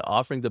happening by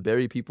offering to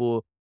bury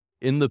people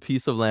in the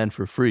piece of land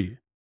for free.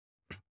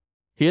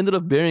 He ended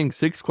up burying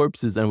 6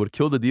 corpses and would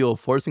kill the deal,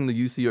 forcing the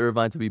UC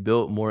Irvine to be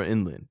built more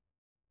inland.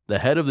 The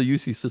head of the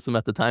UC system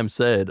at the time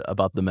said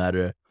about the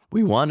matter,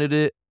 "We wanted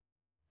it,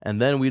 and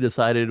then we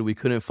decided we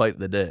couldn't fight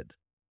the dead."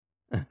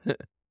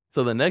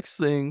 So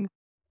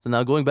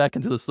now going back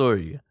into the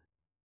story,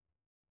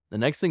 the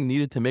next thing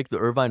needed to make the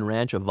Irvine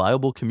Ranch a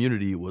viable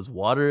community was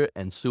water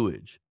and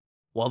sewage.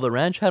 While the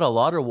ranch had a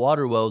lot of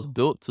water wells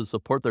built to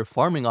support their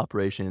farming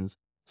operations,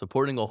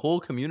 supporting a whole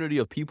community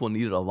of people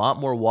needed a lot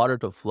more water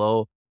to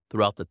flow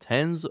throughout the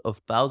tens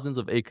of thousands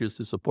of acres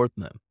to support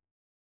them.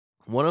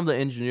 One of the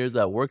engineers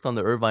that worked on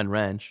the Irvine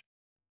Ranch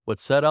would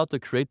set out to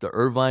create the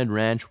Irvine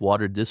Ranch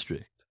Water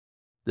District.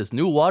 This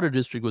new water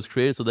district was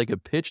created so they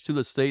could pitch to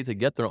the state to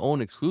get their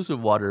own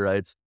exclusive water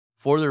rights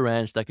for their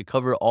ranch that could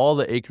cover all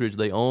the acreage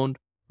they owned,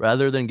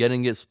 rather than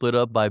getting it split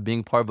up by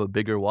being part of a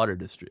bigger water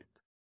district.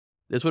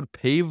 This would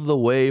pave the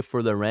way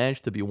for the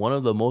ranch to be one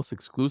of the most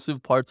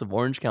exclusive parts of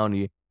Orange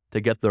County to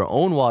get their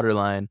own water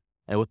line,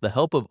 and with the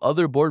help of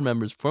other board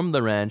members from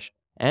the ranch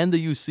and the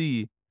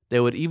UC, they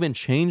would even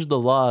change the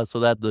law so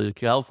that the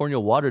California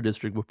Water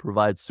District would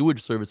provide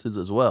sewage services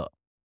as well.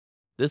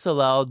 This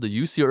allowed the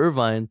UC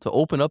Irvine to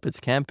open up its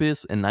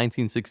campus in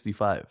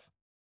 1965.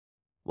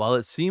 While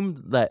it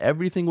seemed that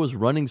everything was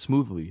running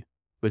smoothly,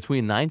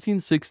 between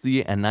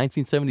 1960 and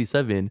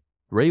 1977,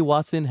 Ray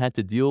Watson had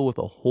to deal with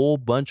a whole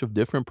bunch of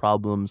different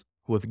problems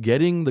with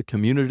getting the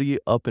community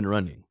up and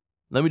running.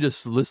 Let me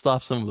just list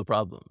off some of the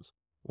problems.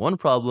 One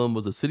problem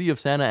was the city of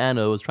Santa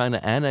Ana was trying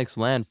to annex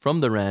land from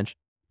the ranch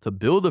to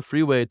build a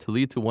freeway to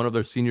lead to one of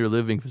their senior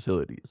living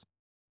facilities.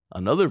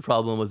 Another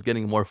problem was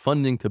getting more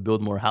funding to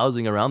build more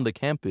housing around the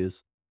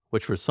campus,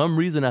 which for some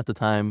reason at the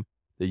time,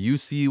 the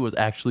UC was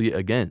actually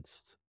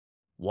against.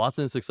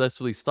 Watson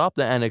successfully stopped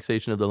the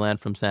annexation of the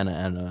land from Santa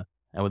Ana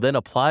and would then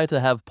apply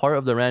to have part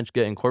of the ranch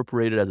get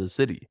incorporated as a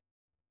city.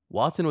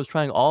 Watson was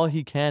trying all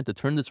he can to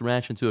turn this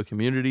ranch into a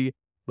community,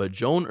 but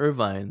Joan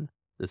Irvine,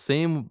 the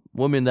same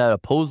woman that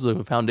opposed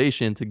the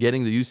foundation to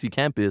getting the UC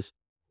campus,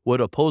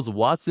 would oppose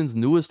Watson's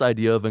newest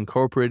idea of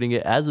incorporating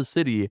it as a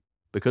city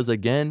because,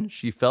 again,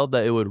 she felt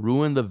that it would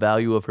ruin the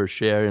value of her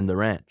share in the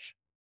ranch.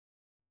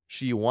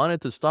 She wanted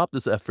to stop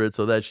this effort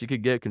so that she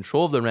could get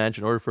control of the ranch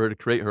in order for her to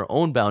create her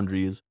own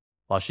boundaries,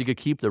 while she could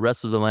keep the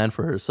rest of the land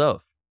for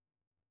herself.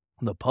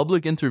 The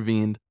public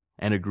intervened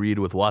and agreed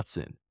with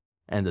Watson,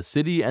 and the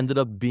city ended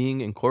up being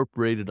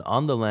incorporated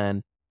on the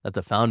land that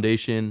the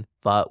foundation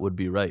thought would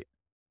be right.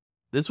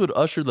 This would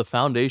usher the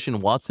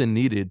foundation Watson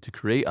needed to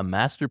create a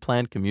master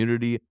planned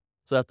community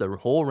so that the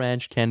whole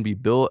ranch can be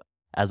built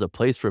as a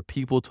place for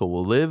people to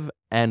live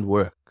and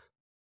work.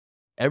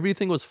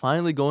 Everything was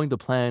finally going to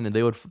plan, and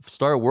they would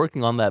start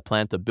working on that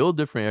plan to build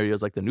different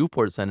areas like the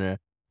Newport Center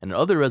and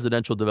other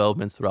residential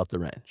developments throughout the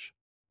ranch.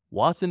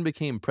 Watson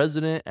became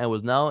president and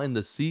was now in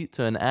the seat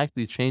to enact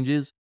these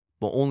changes,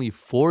 but only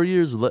 4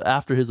 years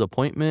after his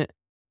appointment,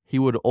 he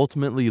would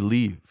ultimately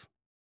leave.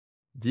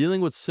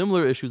 Dealing with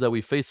similar issues that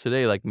we face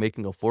today, like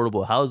making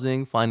affordable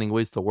housing, finding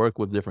ways to work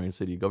with different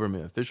city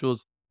government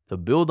officials to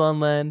build on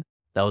land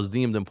that was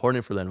deemed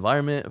important for the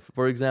environment,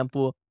 for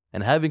example,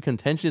 and having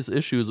contentious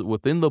issues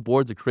within the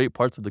board to create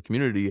parts of the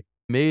community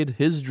made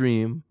his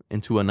dream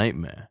into a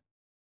nightmare.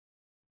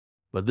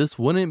 But this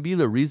wouldn't be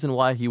the reason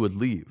why he would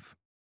leave.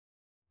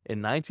 In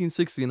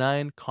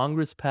 1969,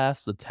 Congress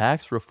passed the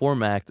Tax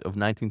Reform Act of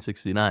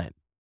 1969.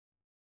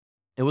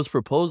 It was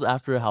proposed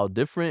after how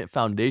different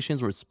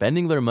foundations were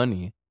spending their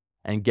money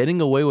and getting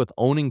away with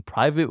owning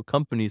private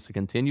companies to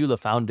continue the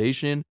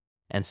foundation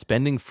and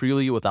spending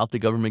freely without the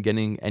government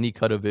getting any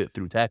cut of it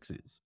through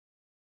taxes.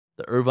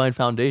 The Irvine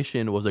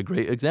Foundation was a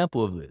great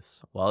example of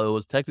this. While it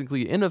was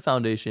technically in a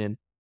foundation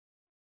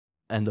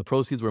and the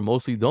proceeds were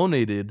mostly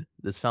donated,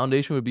 this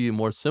foundation would be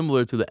more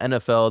similar to the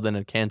NFL than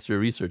a cancer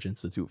research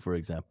institute, for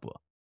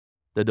example.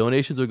 The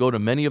donations would go to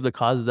many of the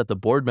causes that the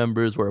board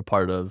members were a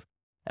part of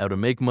and to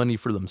make money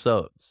for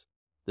themselves.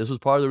 This was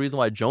part of the reason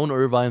why Joan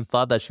Irvine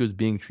thought that she was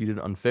being treated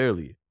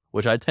unfairly,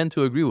 which I tend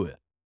to agree with.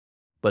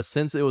 But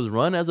since it was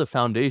run as a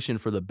foundation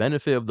for the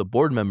benefit of the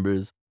board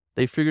members,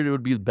 they figured it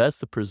would be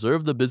best to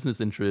preserve the business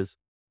interests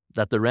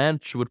that the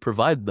ranch would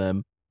provide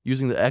them,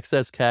 using the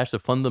excess cash to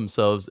fund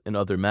themselves in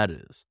other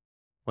matters.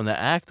 When the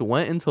act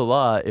went into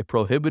law, it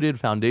prohibited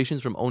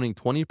foundations from owning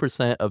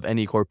 20% of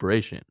any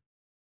corporation.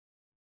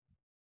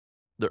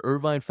 The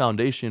Irvine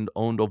Foundation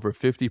owned over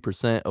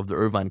 50% of the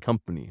Irvine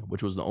Company,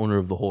 which was the owner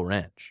of the whole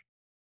ranch.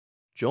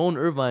 Joan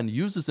Irvine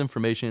used this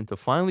information to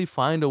finally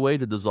find a way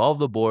to dissolve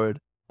the board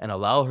and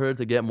allow her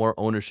to get more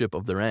ownership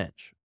of the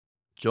ranch.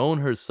 Joan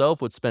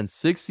herself would spend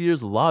 6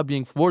 years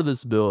lobbying for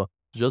this bill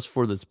just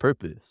for this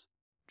purpose.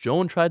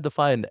 Joan tried to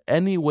find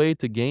any way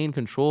to gain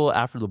control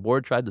after the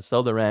board tried to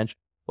sell the ranch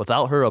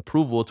without her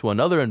approval to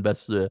another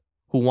investor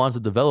who wanted to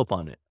develop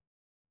on it.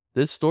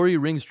 This story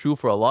rings true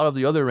for a lot of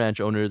the other ranch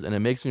owners, and it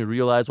makes me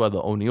realize why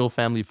the O'Neill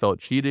family felt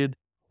cheated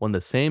when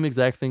the same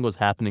exact thing was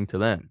happening to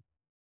them.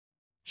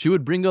 She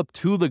would bring up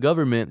to the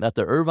government that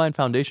the Irvine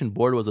Foundation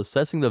board was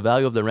assessing the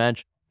value of the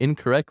ranch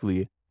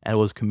incorrectly and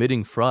was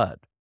committing fraud.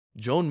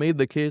 Joan made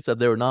the case that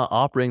they were not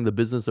operating the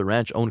business the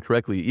ranch owned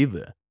correctly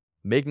either,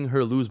 making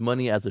her lose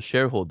money as a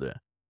shareholder.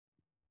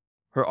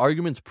 Her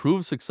arguments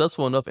proved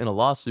successful enough in a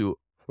lawsuit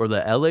where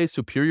the LA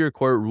Superior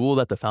Court ruled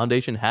that the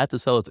foundation had to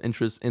sell its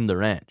interest in the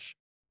ranch.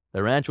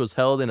 The ranch was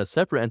held in a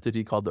separate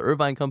entity called the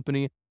Irvine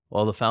Company,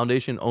 while the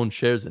foundation owned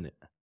shares in it.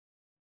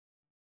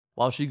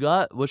 While she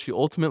got what she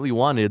ultimately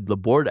wanted, the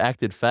board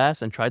acted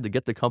fast and tried to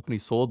get the company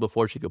sold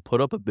before she could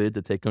put up a bid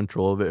to take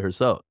control of it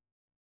herself.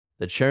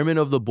 The chairman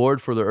of the board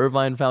for the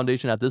Irvine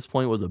Foundation at this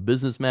point was a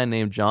businessman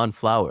named John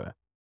Flower.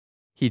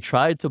 He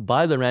tried to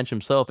buy the ranch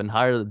himself and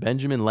hired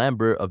Benjamin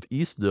Lambert of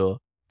Eastdale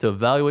to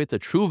evaluate the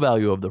true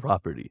value of the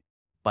property.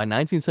 By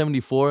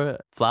 1974,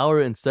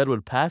 Flower instead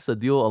would pass a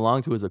deal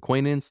along to his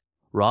acquaintance,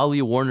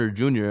 Raleigh Warner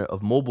Jr.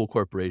 of Mobile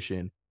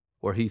Corporation,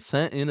 where he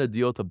sent in a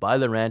deal to buy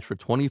the ranch for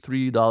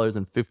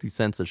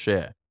 $23.50 a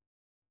share.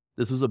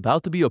 This was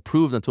about to be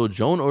approved until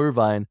Joan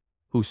Irvine,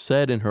 who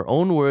said in her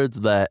own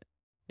words that,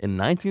 "In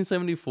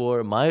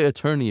 1974, my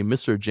attorney,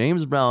 Mr.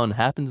 James Brown,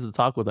 happened to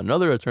talk with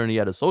another attorney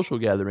at a social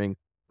gathering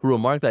who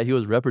remarked that he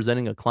was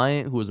representing a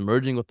client who was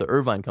merging with the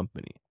Irvine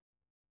Company.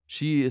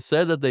 She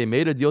said that they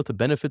made a deal to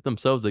benefit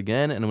themselves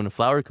again, and when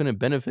Flower couldn't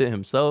benefit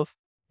himself,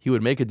 he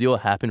would make a deal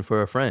happen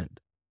for a friend."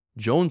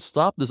 Joan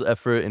stopped this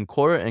effort in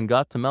court and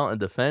got to mount a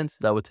defense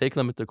that would take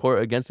them into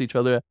court against each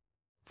other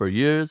for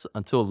years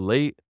until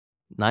late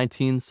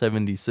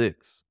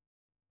 1976.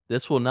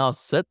 This will now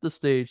set the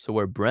stage to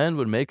where Bren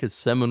would make his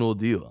seminal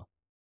deal.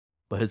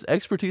 But his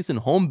expertise in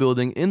home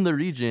building in the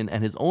region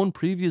and his own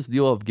previous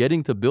deal of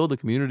getting to build a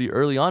community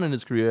early on in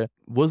his career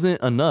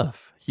wasn't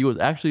enough. He was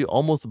actually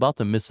almost about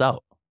to miss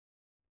out.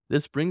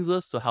 This brings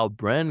us to how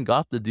Bren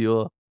got the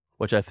deal,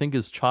 which I think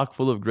is chock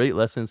full of great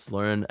lessons to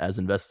learn as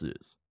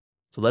investors.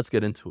 So let's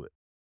get into it.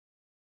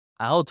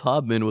 Al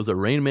Taubman was a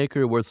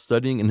rainmaker worth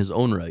studying in his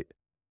own right.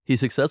 He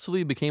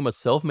successfully became a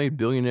self-made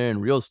billionaire in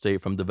real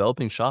estate from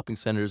developing shopping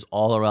centers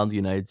all around the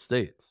United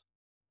States.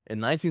 In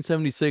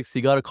 1976,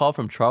 he got a call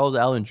from Charles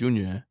Allen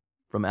Jr.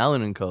 from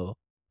Allen & Co.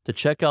 to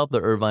check out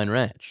the Irvine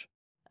Ranch.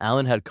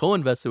 Allen had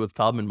co-invested with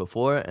Taubman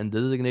before and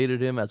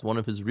designated him as one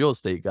of his real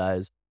estate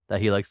guys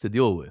that he likes to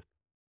deal with.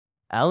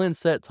 Allen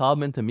set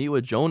Taubman to meet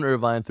with Joan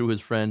Irvine through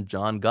his friend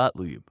John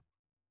Gottlieb.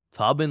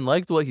 Taubman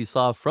liked what he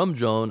saw from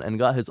Joan and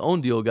got his own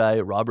deal guy,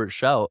 Robert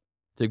Shout,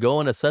 to go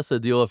and assess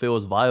the deal if it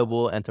was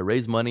viable and to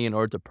raise money in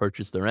order to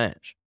purchase the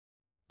ranch.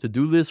 To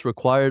do this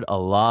required a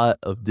lot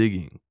of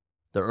digging.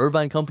 The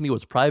Irvine Company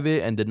was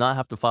private and did not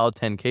have to file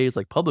 10Ks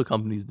like public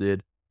companies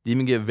did,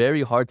 deeming it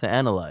very hard to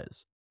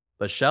analyze.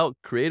 But Shout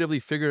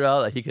creatively figured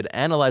out that he could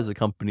analyze the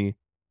company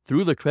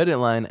through the credit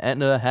line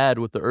Aetna had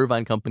with the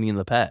Irvine Company in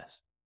the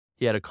past.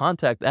 He had a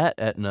contact at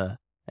Aetna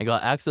and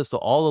got access to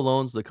all the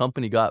loans the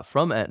company got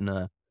from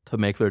Aetna to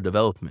make their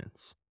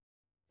developments.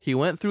 He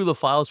went through the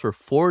files for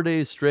 4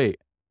 days straight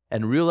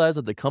and realized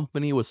that the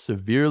company was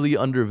severely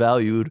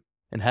undervalued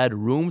and had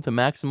room to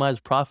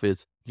maximize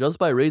profits just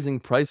by raising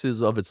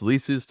prices of its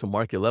leases to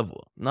market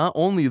level. Not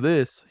only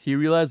this, he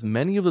realized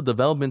many of the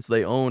developments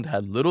they owned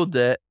had little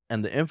debt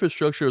and the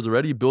infrastructure was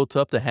already built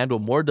up to handle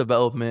more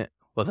development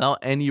without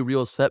any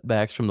real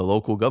setbacks from the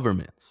local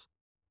governments.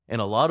 In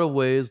a lot of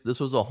ways,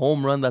 this was a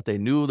home run that they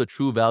knew the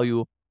true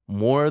value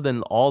more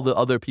than all the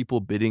other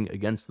people bidding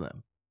against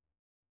them.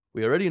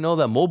 We already know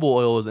that Mobil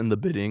Oil was in the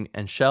bidding,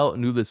 and Shout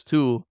knew this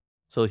too,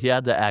 so he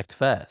had to act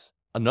fast.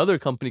 Another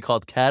company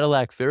called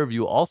Cadillac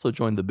Fairview also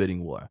joined the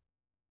bidding war.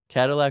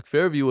 Cadillac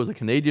Fairview was a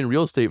Canadian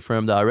real estate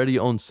firm that already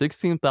owned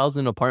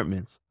 16,000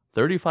 apartments,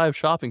 35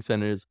 shopping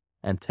centers,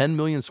 and 10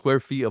 million square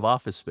feet of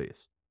office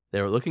space.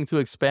 They were looking to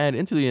expand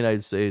into the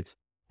United States,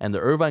 and the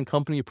Irvine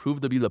company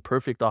proved to be the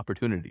perfect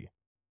opportunity.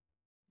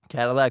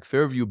 Cadillac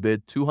Fairview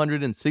bid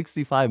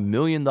 $265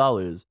 million,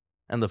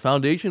 and the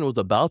foundation was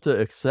about to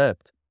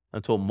accept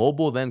until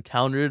Mobil then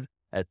countered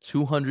at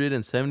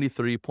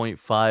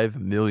 $273.5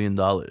 million.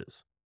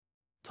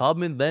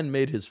 Taubman then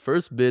made his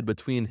first bid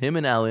between him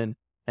and Allen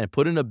and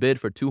put in a bid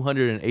for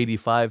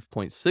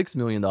 $285.6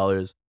 million,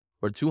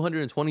 where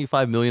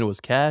 $225 million was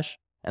cash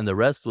and the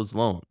rest was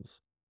loans.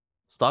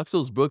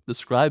 Stockstill's book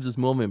describes this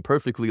moment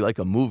perfectly like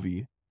a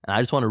movie, and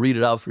I just want to read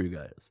it out for you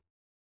guys.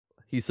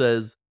 He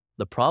says,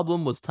 "The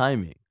problem was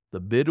timing. The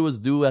bid was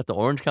due at the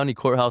Orange County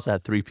Courthouse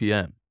at 3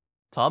 p.m.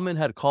 Taubman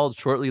had called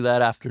shortly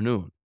that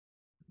afternoon.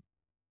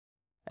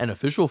 An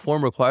official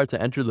form required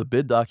to enter the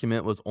bid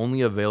document was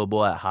only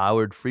available at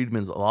Howard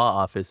Friedman's law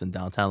office in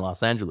downtown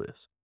Los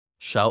Angeles.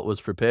 Shout was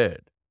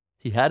prepared.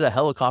 He had a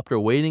helicopter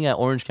waiting at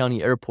Orange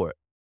County Airport.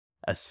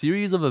 A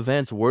series of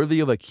events worthy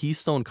of a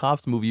Keystone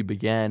Cops movie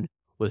began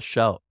with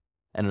Shout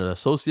and an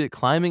associate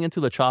climbing into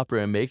the chopper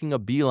and making a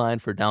beeline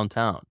for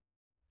downtown.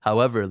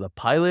 However, the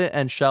pilot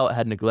and Shout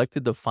had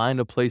neglected to find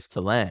a place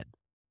to land.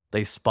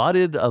 They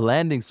spotted a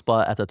landing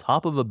spot at the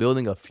top of a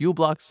building a few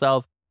blocks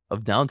south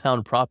of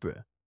downtown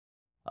proper.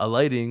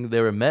 Alighting,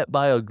 they were met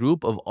by a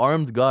group of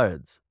armed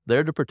guards,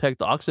 there to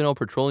protect Occidental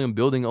Petroleum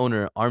building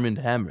owner Armand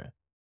Hammer.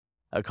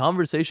 A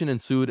conversation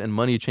ensued and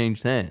money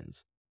changed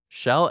hands.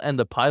 Shout and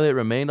the pilot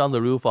remained on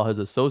the roof while his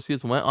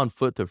associates went on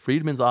foot to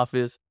Friedman's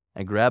office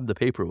and grabbed the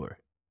paperwork.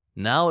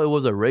 Now it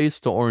was a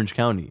race to Orange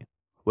County.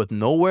 With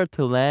nowhere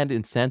to land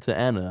in Santa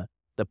Ana,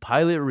 the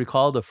pilot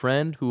recalled a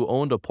friend who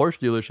owned a Porsche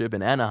dealership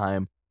in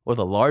Anaheim with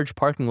a large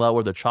parking lot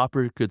where the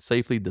chopper could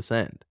safely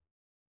descend.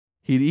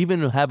 He'd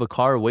even have a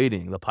car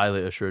waiting, the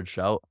pilot assured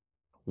Shout.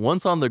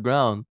 Once on the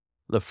ground,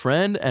 the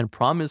friend and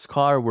promised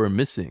car were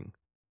missing.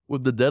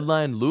 With the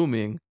deadline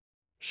looming,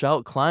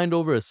 Shout climbed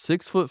over a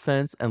 6-foot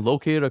fence and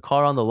located a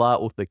car on the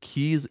lot with the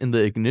keys in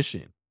the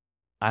ignition.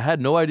 I had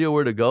no idea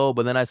where to go,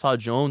 but then I saw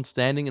Jones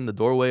standing in the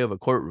doorway of a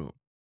courtroom.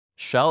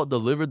 Shout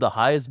delivered the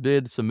highest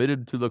bid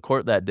submitted to the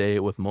court that day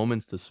with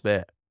moments to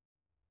spare.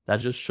 That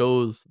just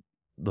shows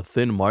the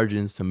thin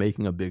margins to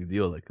making a big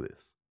deal like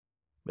this.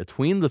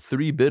 Between the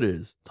three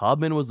bidders,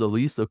 Taubman was the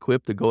least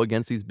equipped to go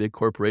against these big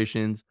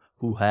corporations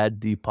who had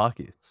deep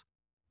pockets.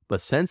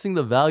 But sensing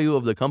the value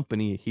of the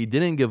company, he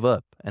didn't give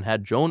up and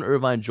had Joan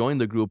Irvine join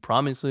the group,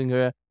 promising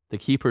her to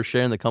keep her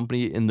share in the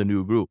company in the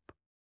new group.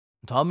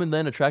 Taubman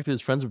then attracted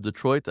his friends from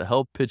Detroit to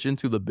help pitch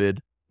into the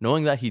bid,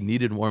 knowing that he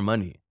needed more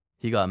money.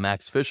 He got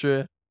Max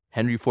Fisher,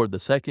 Henry Ford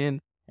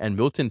II, and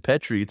Milton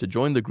Petrie to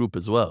join the group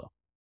as well.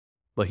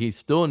 But he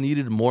still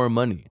needed more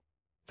money.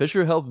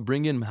 Fisher helped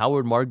bring in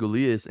Howard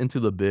Margulies into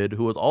the bid,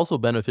 who was also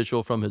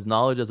beneficial from his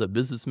knowledge as a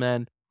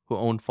businessman who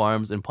owned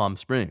farms in Palm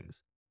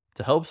Springs.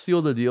 To help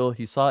seal the deal,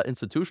 he sought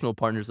institutional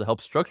partners to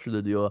help structure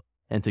the deal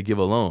and to give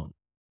a loan.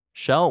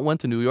 Shout went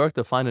to New York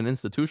to find an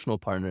institutional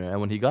partner,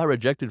 and when he got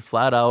rejected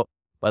flat out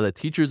by the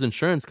Teachers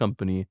Insurance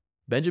Company,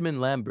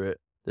 Benjamin Lambert,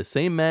 the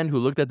same man who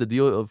looked at the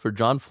deal for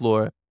John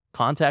Floor,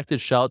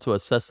 contacted Shout to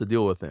assess the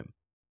deal with him.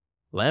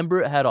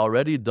 Lambert had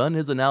already done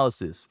his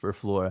analysis for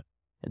Floor,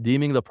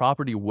 deeming the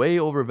property way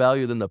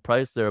overvalued than the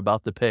price they're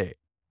about to pay.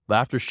 But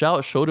after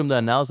Shout showed him the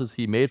analysis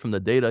he made from the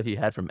data he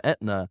had from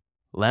Aetna,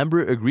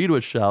 Lambert agreed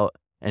with Shout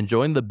and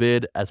joined the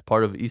bid as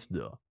part of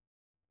Eastdale.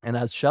 And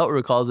as Shout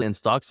recalls it in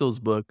Stockstill's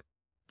book,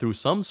 through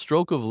some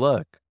stroke of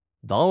luck,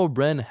 Donald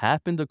Bren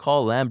happened to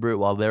call Lambert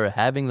while they were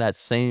having that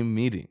same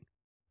meeting.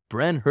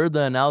 Bren heard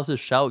the analysis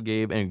Shout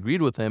gave and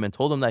agreed with him and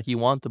told him that he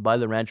wanted to buy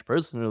the ranch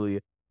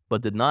personally,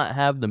 but did not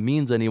have the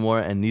means anymore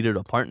and needed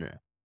a partner.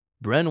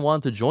 Bren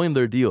wanted to join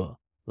their deal.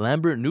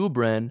 Lambert knew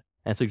Bren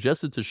and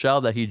suggested to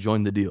Shout that he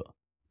join the deal,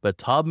 but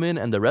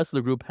Taubman and the rest of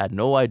the group had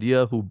no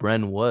idea who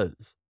Bren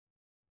was.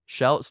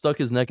 Shout stuck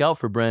his neck out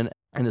for Bren,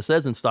 and it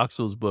says in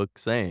Stockstill's book,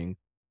 saying,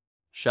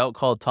 Shout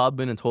called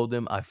Taubman and told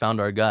him, "I found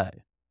our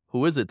guy."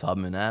 "Who is it?"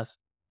 Taubman asked.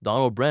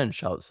 "Donald Bren,"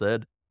 Shout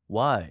said.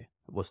 "Why?"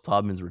 was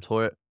Taubman's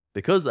retort.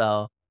 "Because,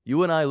 Al,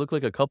 you and I look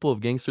like a couple of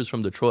gangsters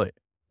from Detroit.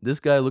 This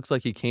guy looks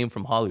like he came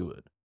from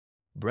Hollywood."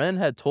 Bren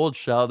had told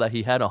Shout that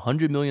he had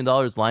 $100 million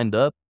lined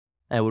up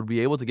and would be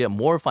able to get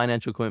more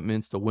financial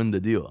commitments to win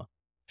the deal.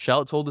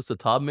 Shout told this to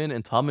Taubman,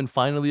 and Taubman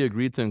finally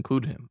agreed to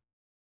include him.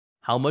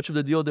 How much of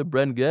the deal did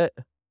Bren get?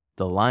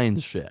 the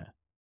lion's share.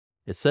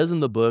 It says in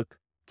the book,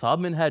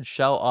 Taubman had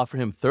Shout offer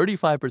him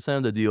 35%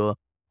 of the deal,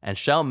 and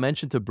Shout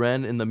mentioned to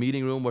Bren in the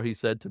meeting room where he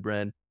said to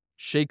Bren,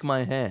 "Shake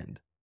my hand.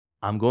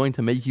 I'm going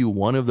to make you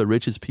one of the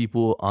richest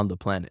people on the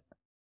planet."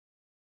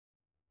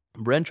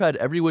 Bren tried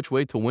every which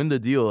way to win the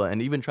deal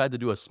and even tried to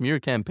do a smear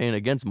campaign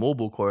against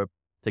Mobile Corp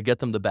to get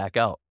them to back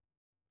out.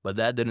 But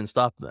that didn't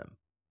stop them.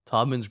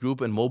 Taubman's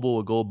group and Mobile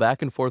would go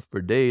back and forth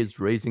for days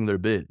raising their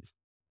bids.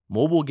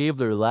 Mobile gave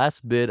their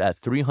last bid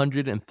at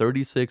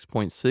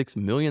 $336.6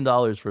 million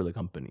for the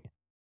company.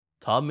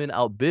 Taubman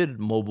outbid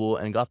Mobile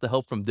and got the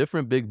help from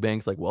different big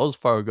banks like Wells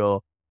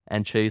Fargo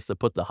and Chase to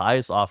put the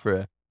highest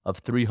offer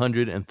of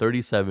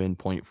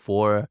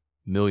 $337.4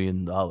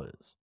 million.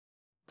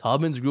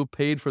 Taubman's group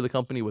paid for the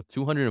company with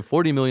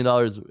 $240 million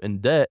in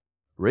debt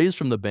raised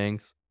from the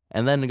banks,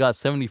 and then got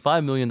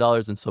 $75 million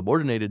in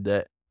subordinated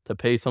debt to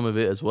pay some of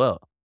it as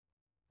well.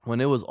 When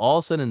it was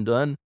all said and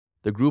done,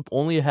 the group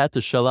only had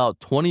to shell out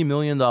 $20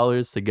 million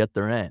to get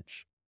the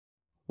ranch.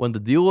 When the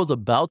deal was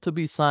about to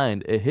be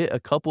signed, it hit a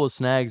couple of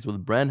snags,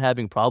 with Bren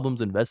having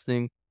problems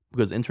investing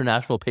because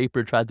International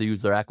Paper tried to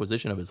use their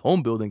acquisition of his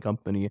home building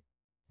company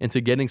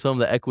into getting some of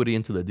the equity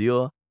into the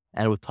deal,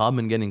 and with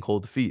Taubman getting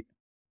cold feet.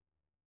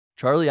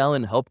 Charlie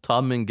Allen helped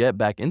Taubman get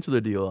back into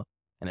the deal,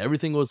 and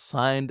everything was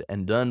signed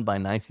and done by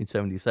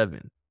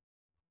 1977.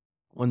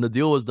 When the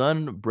deal was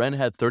done, Bren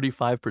had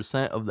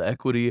 35% of the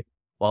equity,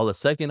 while the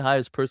second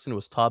highest person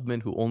was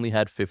Taubman, who only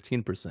had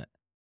 15%.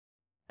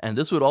 And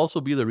this would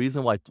also be the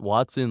reason why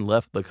Watson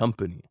left the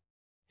company.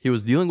 He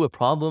was dealing with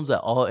problems at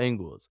all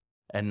angles,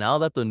 and now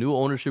that the new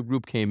ownership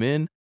group came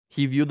in,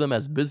 he viewed them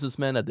as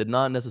businessmen that did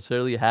not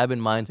necessarily have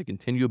in mind to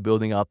continue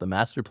building out the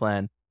master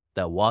plan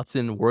that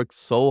Watson worked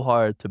so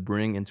hard to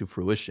bring into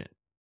fruition.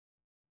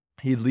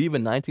 He'd leave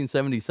in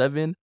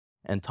 1977,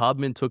 and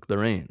Taubman took the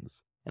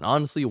reins. And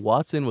honestly,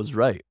 Watson was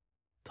right.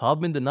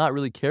 Taubman did not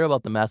really care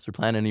about the master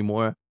plan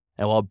anymore,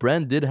 and while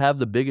Bren did have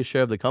the biggest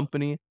share of the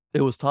company,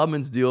 it was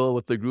Taubman's deal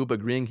with the group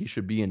agreeing he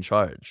should be in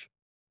charge.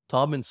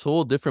 Taubman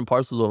sold different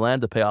parcels of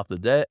land to pay off the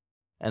debt,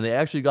 and they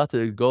actually got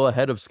to go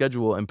ahead of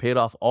schedule and paid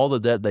off all the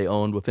debt they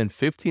owned within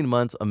 15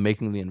 months of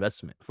making the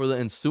investment. For the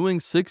ensuing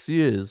 6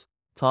 years,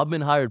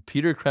 Taubman hired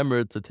Peter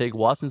Kremer to take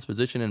Watson's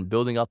position in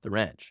building out the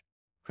ranch.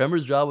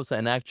 Kremer's job was to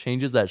enact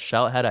changes that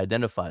Shout had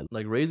identified,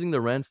 like raising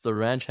the rents the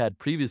ranch had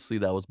previously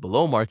that was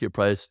below market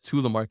price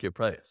to the market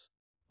price.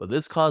 But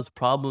this caused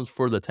problems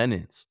for the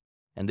tenants,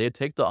 and they'd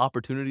take the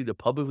opportunity to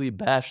publicly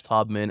bash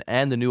Taubman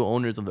and the new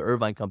owners of the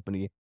Irvine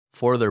Company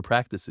for their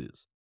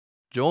practices.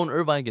 Joe and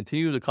Irvine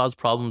continued to cause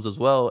problems as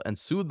well and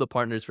sued the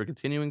partners for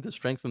continuing to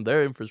strengthen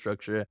their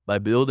infrastructure by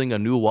building a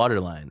new water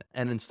line.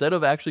 And instead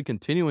of actually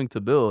continuing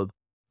to build,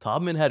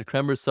 Taubman had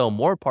Kremer sell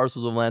more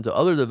parcels of land to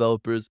other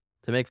developers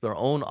to make their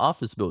own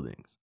office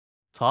buildings.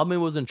 Taubman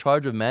was in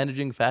charge of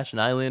managing Fashion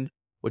Island,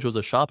 which was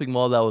a shopping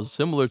mall that was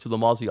similar to the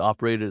malls he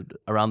operated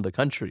around the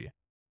country.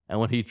 And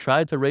when he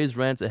tried to raise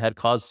rents, it had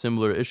caused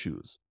similar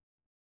issues.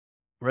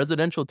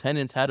 Residential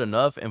tenants had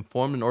enough and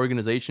formed an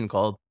organization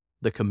called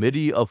the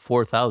Committee of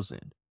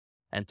 4,000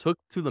 and took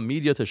to the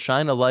media to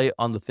shine a light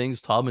on the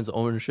things Taubman's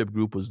ownership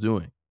group was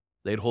doing.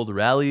 They'd hold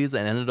rallies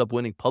and ended up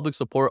winning public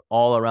support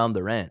all around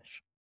the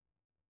ranch.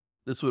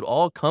 This would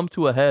all come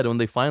to a head when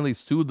they finally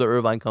sued the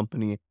Irvine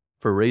Company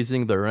for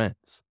raising their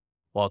rents.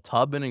 While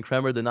Taubman and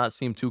Kremer did not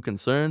seem too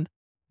concerned,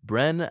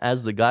 Bren,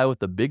 as the guy with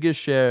the biggest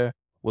share,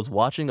 was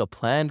watching a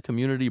planned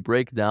community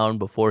break down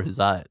before his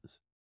eyes.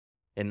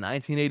 In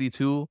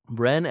 1982,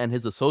 Bren and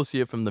his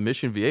associate from the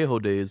Mission Viejo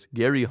days,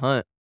 Gary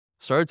Hunt,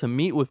 started to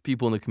meet with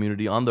people in the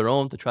community on their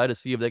own to try to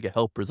see if they could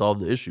help resolve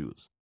the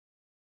issues.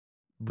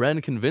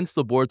 Bren convinced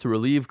the board to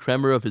relieve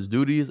Kremer of his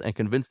duties and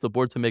convinced the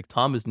board to make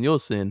Thomas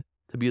Nielsen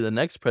to be the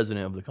next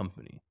president of the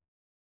company.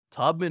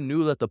 Taubman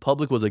knew that the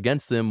public was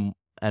against him,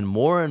 and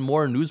more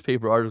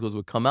newspaper articles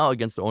would come out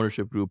against the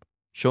ownership group,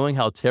 showing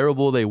how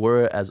terrible they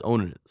were as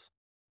owners.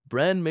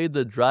 Bren made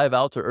the drive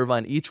out to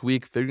Irvine each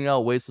week, figuring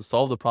out ways to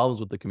solve the problems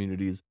with the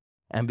communities,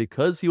 and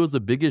because he was the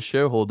biggest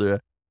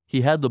shareholder,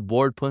 he had the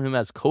board put him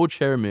as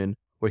co-chairman,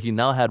 where he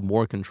now had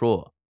more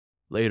control.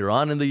 Later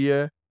on in the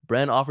year,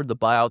 Bren offered to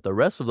buy out the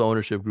rest of the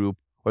ownership group,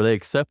 where they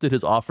accepted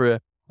his offer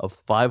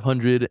of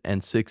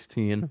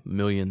 $516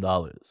 million.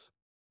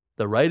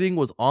 The writing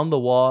was on the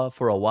wall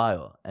for a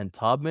while, and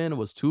Taubman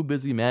was too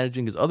busy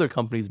managing his other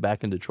companies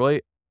back in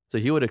Detroit, so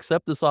he would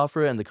accept this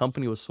offer and the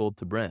company was sold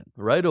to Bren.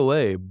 Right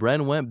away,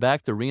 Bren went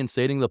back to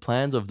reinstating the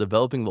plans of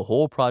developing the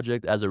whole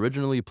project as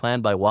originally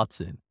planned by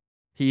Watson.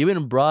 He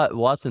even brought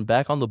Watson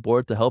back on the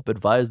board to help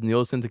advise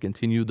Nielsen to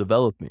continue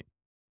developing.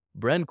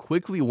 Bren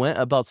quickly went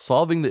about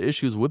solving the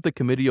issues with the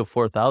Committee of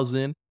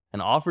 4,000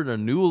 and offered a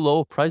new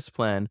low price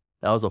plan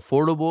that was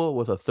affordable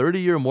with a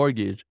 30-year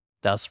mortgage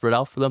that was spread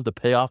out for them to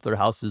pay off their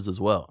houses as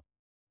well.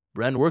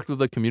 Bren worked with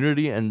the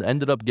community and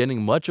ended up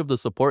getting much of the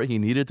support he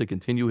needed to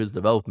continue his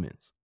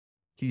developments.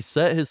 He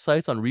set his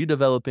sights on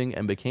redeveloping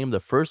and became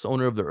the first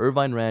owner of the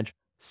Irvine Ranch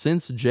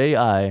since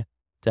J.I.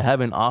 to have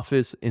an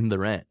office in the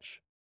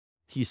ranch.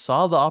 He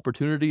saw the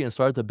opportunity and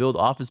started to build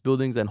office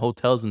buildings and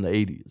hotels in the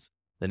 80s.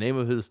 The name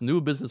of his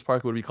new business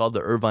park would be called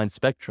the Irvine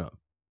Spectrum.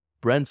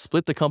 Bren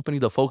split the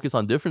company to focus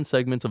on different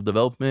segments of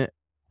development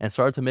and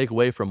started to make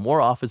way for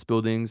more office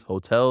buildings,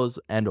 hotels,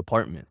 and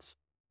apartments.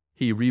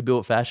 He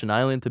rebuilt Fashion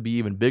Island to be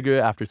even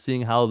bigger after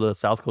seeing how the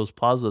South Coast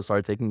Plaza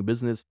started taking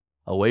business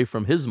away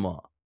from his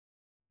mall.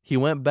 He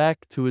went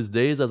back to his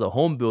days as a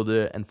home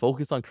builder and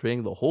focused on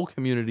creating the whole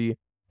community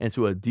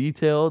into a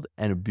detailed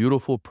and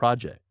beautiful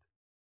project.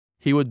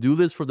 He would do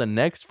this for the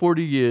next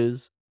 40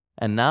 years,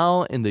 and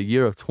now in the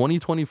year of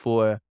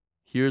 2024,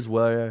 here's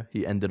where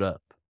he ended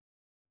up.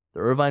 The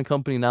Irvine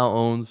Company now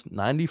owns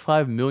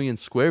 95 million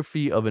square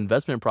feet of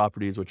investment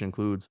properties, which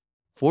includes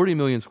 40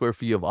 million square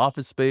feet of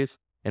office space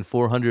and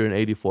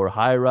 484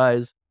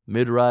 high-rise,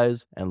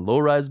 mid-rise, and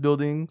low-rise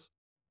buildings,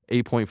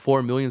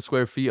 8.4 million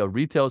square feet of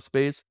retail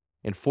space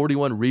in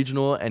 41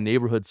 regional and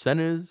neighborhood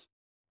centers,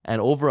 and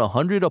over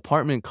 100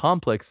 apartment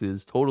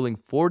complexes totaling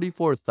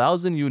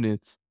 44,000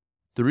 units,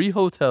 3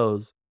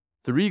 hotels,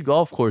 3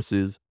 golf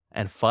courses,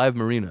 and 5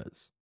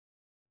 marinas.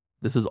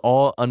 This is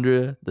all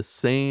under the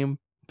same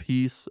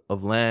piece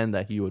of land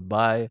that he would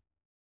buy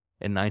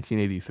in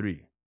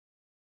 1983.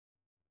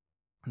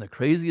 The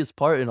craziest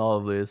part in all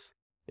of this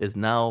is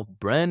now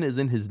Bren is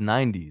in his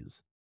 90s,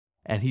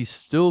 and he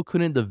still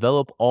couldn't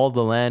develop all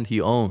the land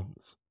he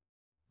owns.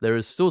 There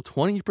is still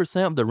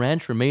 20% of the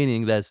ranch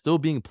remaining that is still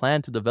being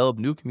planned to develop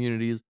new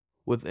communities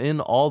within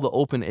all the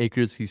open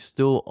acres he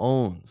still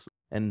owns.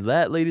 And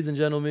that, ladies and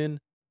gentlemen,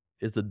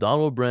 is the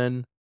Donald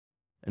Bren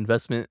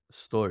investment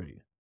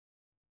story.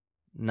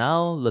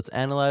 Now, let's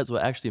analyze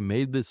what actually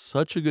made this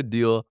such a good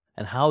deal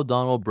and how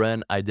Donald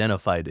Bren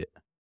identified it.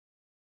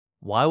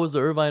 Why was the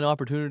Irvine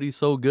opportunity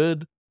so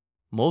good?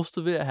 Most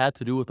of it had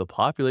to do with the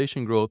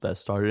population growth that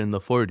started in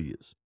the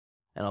 40s.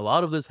 And a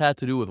lot of this had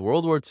to do with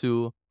World War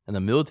II and the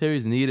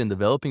military's need in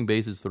developing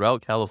bases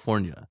throughout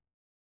California.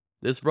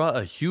 This brought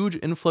a huge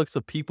influx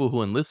of people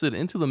who enlisted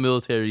into the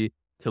military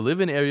to live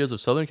in areas of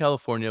Southern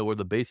California where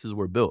the bases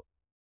were built.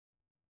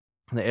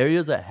 The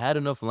areas that had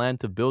enough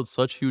land to build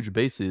such huge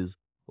bases,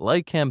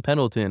 like Camp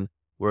Pendleton,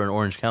 were in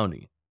Orange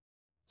County.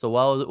 So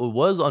while it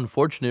was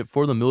unfortunate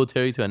for the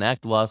military to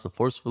enact laws to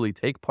forcefully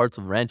take parts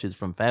of ranches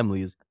from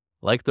families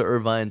like the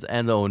Irvines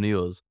and the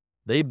O'Neills,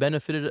 they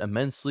benefited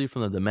immensely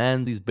from the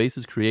demand these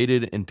bases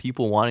created in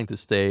people wanting to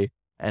stay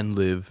and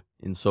live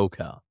in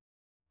SoCal.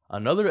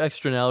 Another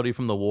externality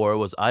from the war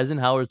was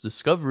Eisenhower's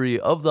discovery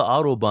of the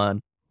Autobahn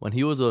when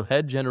he was a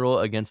head general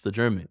against the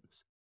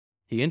Germans.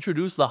 He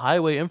introduced the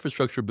highway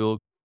infrastructure bill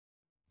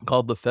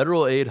called the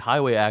Federal Aid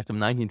Highway Act of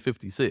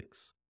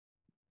 1956.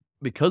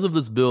 Because of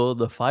this bill,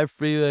 the 5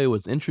 freeway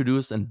was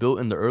introduced and built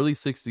in the early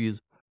 60s.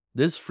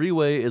 This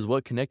freeway is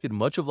what connected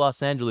much of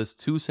Los Angeles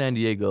to San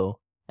Diego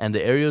and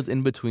the areas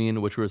in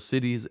between, which were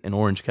cities in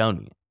Orange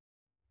County.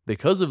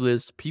 Because of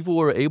this, people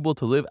were able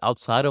to live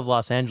outside of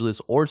Los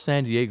Angeles or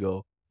San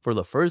Diego for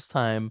the first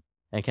time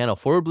and can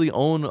affordably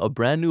own a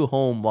brand new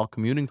home while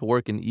commuting to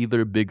work in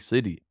either big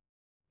city.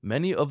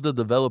 Many of the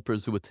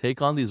developers who would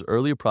take on these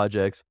early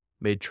projects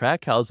made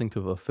tract housing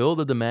to fulfill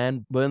the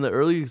demand, but in the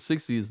early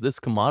 60s,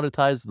 this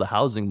commoditized the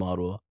housing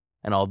model,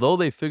 and although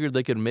they figured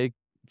they could make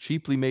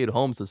cheaply made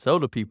homes to sell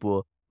to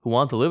people who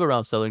want to live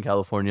around Southern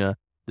California,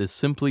 this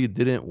simply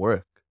didn't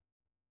work.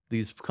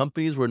 These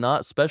companies were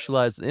not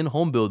specialized in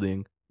home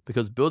building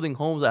because building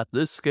homes at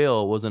this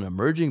scale was an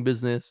emerging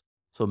business,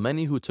 so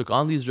many who took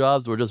on these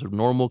jobs were just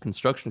normal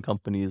construction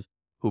companies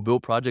who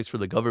built projects for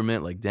the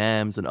government like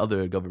dams and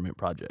other government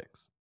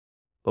projects.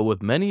 But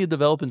with many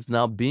developments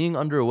now being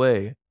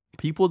underway,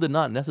 people did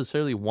not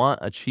necessarily want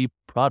a cheap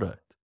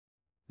product.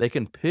 They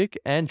can pick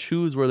and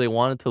choose where they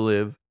wanted to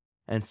live,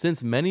 and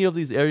since many of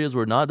these areas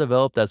were not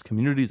developed as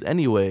communities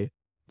anyway,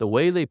 the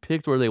way they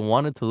picked where they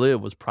wanted to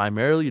live was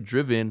primarily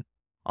driven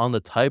on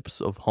the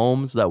types of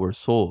homes that were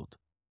sold.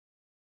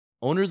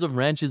 Owners of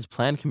ranches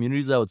planned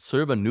communities that would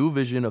serve a new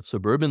vision of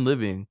suburban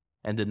living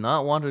and did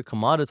not want to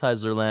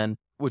commoditize their land,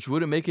 which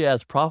wouldn't make it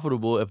as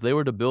profitable if they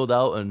were to build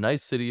out a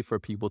nice city for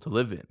people to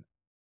live in.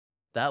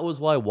 That was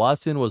why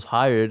Watson was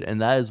hired,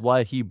 and that is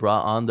why he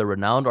brought on the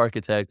renowned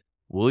architect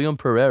William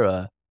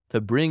Pereira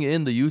to bring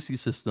in the UC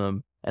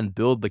system and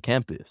build the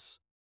campus.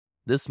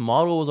 This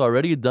model was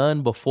already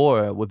done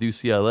before with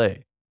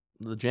UCLA.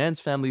 The Jans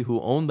family,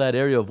 who owned that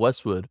area of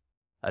Westwood,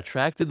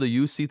 attracted the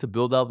UC to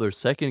build out their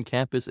second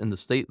campus in the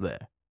state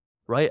there.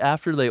 Right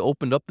after they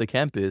opened up the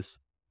campus,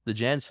 the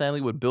Jans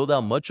family would build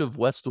out much of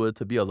Westwood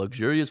to be a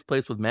luxurious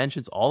place with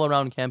mansions all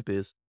around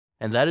campus,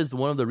 and that is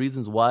one of the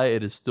reasons why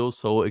it is still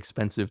so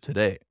expensive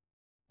today.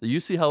 The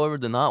UC, however,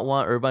 did not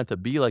want Irvine to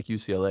be like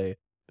UCLA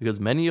because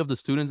many of the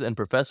students and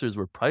professors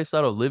were priced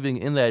out of living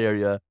in that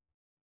area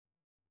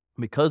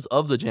because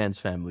of the Jans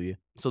family,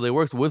 so they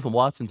worked with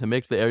Watson to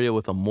make the area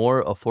with a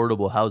more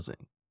affordable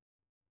housing.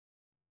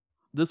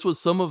 This was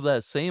some of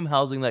that same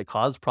housing that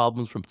caused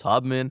problems from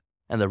Taubman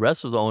and the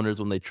rest of the owners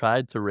when they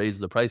tried to raise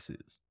the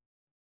prices.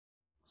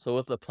 So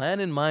with a plan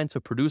in mind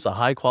to produce a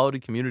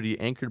high-quality community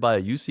anchored by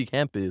a UC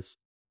campus,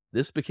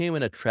 this became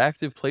an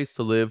attractive place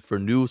to live for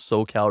new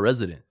SoCal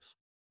residents.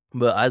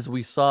 But as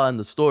we saw in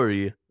the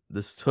story,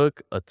 this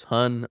took a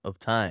ton of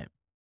time.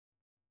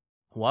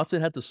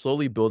 Watson had to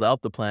slowly build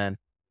out the plan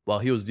while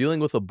he was dealing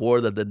with a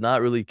board that did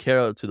not really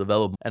care to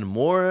develop, and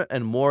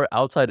more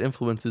outside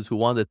influences who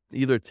wanted to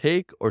either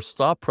take or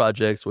stop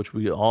projects, which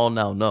we all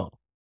now know.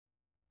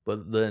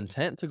 But the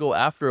intent to go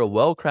after a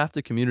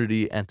well-crafted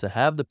community and to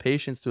have the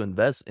patience to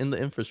invest in the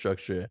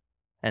infrastructure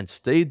and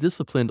stay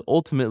disciplined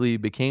ultimately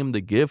became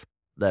the gift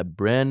that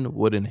Bren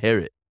would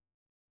inherit.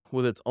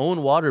 With its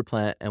own water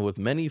plant and with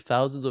many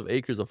thousands of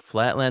acres of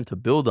flat land to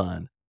build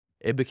on,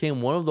 it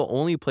became one of the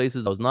only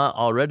places that was not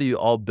already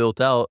all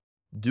built out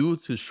due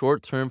to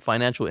short-term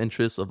financial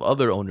interests of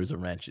other owners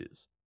of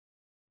ranches.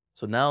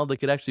 So now they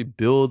could actually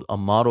build a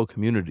model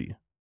community.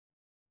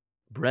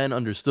 Bren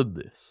understood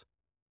this.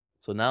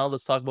 So now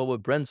let's talk about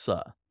what Bren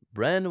saw.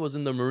 Bren was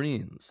in the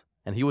Marines,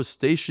 and he was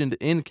stationed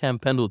in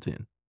Camp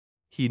Pendleton.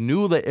 He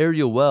knew the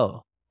area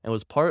well and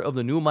was part of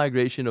the new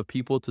migration of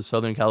people to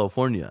Southern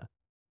California.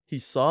 He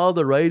saw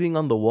the writing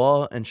on the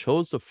wall and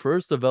chose to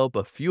first develop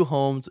a few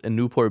homes in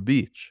Newport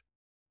Beach.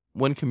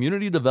 When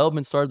community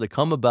development started to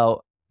come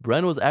about,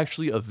 Bren was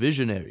actually a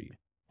visionary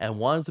and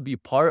wanted to be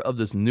part of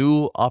this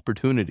new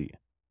opportunity.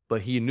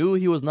 But he knew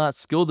he was not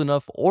skilled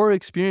enough or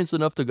experienced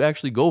enough to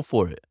actually go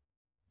for it.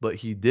 But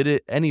he did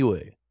it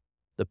anyway.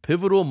 The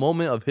pivotal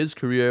moment of his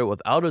career,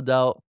 without a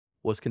doubt,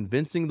 was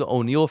convincing the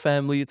O'Neill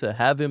family to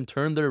have him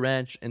turn their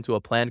ranch into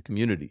a planned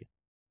community.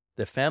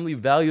 The family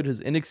valued his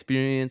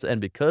inexperience, and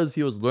because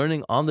he was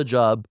learning on the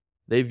job,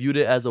 they viewed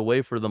it as a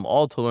way for them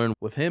all to learn,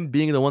 with him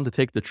being the one to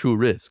take the true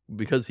risk,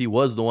 because he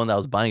was the one that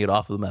was buying it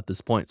off of them at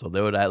this point, so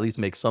they would at least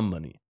make some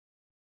money.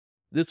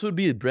 This would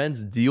be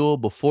Bren's deal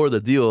before the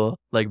deal,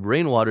 like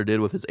Rainwater did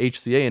with his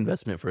HCA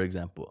investment, for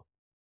example.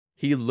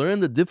 He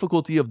learned the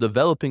difficulty of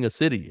developing a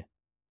city.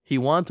 He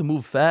wanted to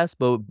move fast,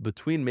 but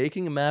between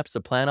making maps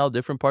to plan out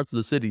different parts of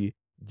the city,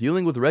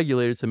 dealing with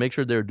regulators to make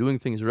sure they were doing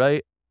things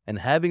right, and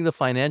having the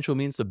financial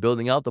means to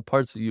building out the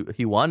parts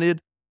he wanted,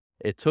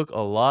 it took a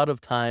lot of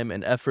time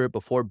and effort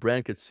before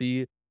Bren could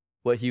see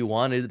what he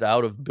wanted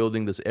out of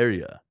building this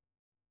area.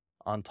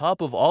 On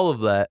top of all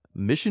of that,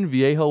 Mission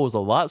Viejo was a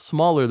lot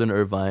smaller than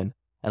Irvine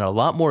and a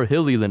lot more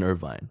hilly than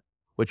Irvine,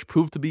 which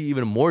proved to be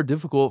even more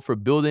difficult for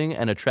building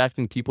and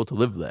attracting people to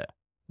live there.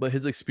 But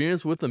his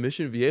experience with the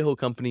Mission Viejo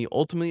company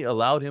ultimately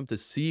allowed him to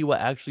see what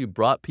actually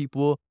brought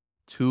people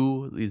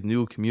to these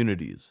new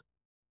communities,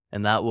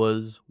 and that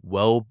was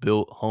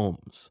well-built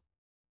homes.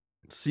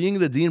 Seeing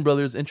the Dean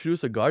brothers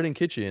introduce a garden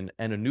kitchen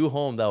and a new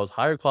home that was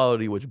higher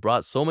quality, which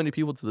brought so many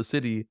people to the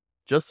city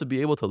just to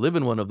be able to live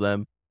in one of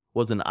them,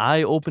 was an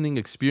eye-opening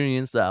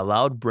experience that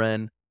allowed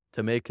Bren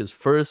to make his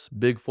first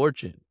big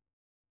fortune.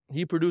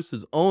 He produced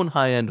his own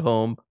high-end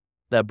home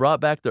that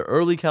brought back the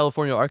early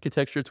California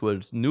architecture to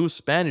a new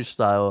Spanish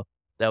style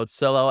that would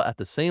sell out at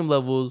the same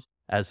levels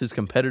as his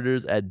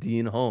competitors at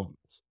Dean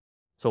Homes.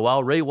 So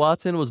while Ray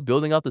Watson was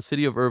building out the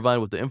city of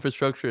Irvine with the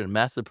infrastructure and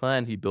master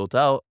plan he built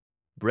out,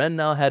 Bren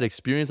now had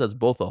experience as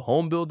both a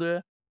home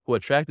builder who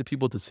attracted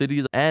people to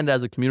cities and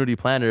as a community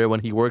planner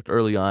when he worked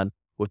early on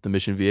with the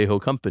Mission Viejo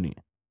company.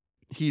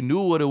 He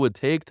knew what it would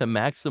take to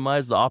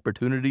maximize the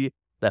opportunity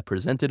that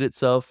presented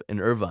itself in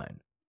Irvine.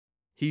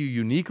 He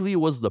uniquely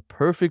was the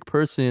perfect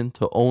person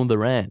to own the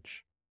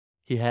ranch.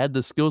 He had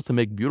the skills to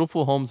make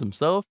beautiful homes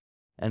himself,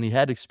 and he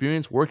had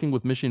experience working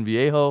with Mission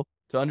Viejo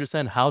to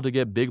understand how to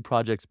get big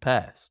projects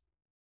passed.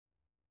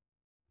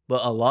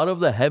 But a lot of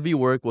the heavy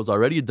work was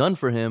already done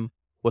for him,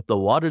 with the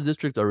water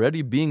district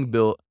already being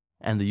built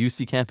and the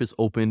UC campus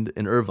opened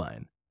in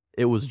Irvine.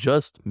 It was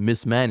just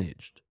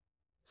mismanaged.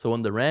 So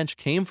when the ranch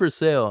came for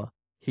sale,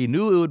 he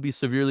knew it would be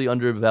severely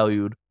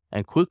undervalued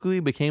and quickly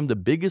became the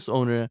biggest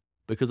owner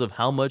because of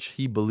how much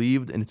he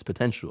believed in its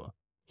potential.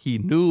 He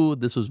knew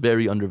this was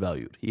very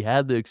undervalued. He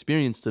had the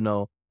experience to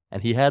know,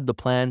 and he had the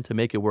plan to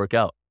make it work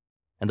out.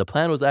 And the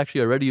plan was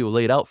actually already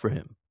laid out for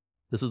him.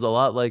 This is a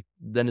lot like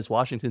Dennis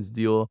Washington's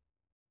deal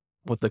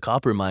with the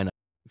copper mine.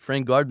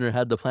 Frank Gardner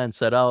had the plan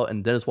set out,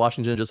 and Dennis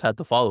Washington just had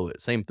to follow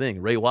it. Same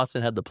thing. Ray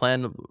Watson had the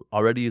plan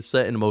already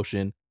set in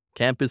motion.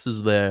 Campus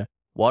is there.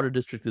 Water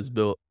district is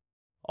built.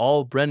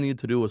 All Bren needed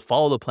to do was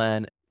follow the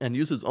plan and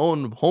use his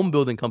own home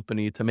building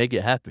company to make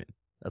it happen.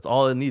 That's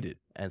all it needed.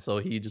 And so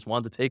he just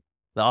wanted to take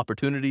the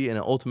opportunity, and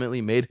it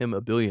ultimately made him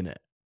a billionaire.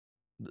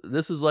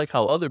 This is like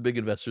how other big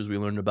investors we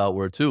learned about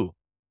were too.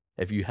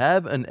 If you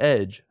have an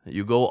edge,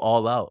 you go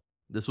all out.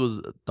 This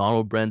was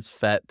Donald Bren's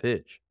fat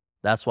pitch.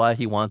 That's why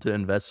he wanted to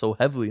invest so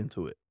heavily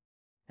into it.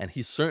 And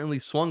he certainly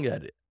swung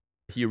at it.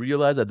 He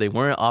realized that they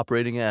weren't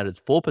operating it at its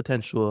full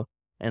potential,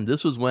 and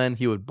this was when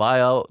he would buy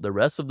out the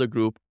rest of the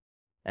group,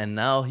 and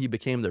now he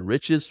became the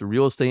richest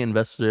real estate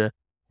investor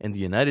in the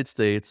United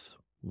States,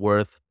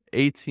 worth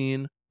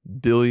 $18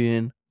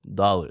 billion.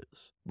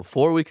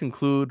 Before we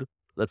conclude,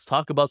 let's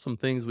talk about some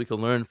things we can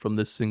learn from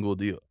this single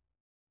deal.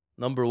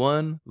 Number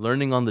one,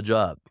 learning on the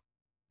job.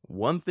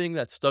 One thing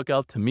that stuck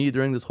out to me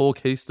during this whole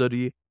case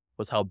study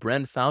was how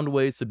Bren found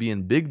ways to be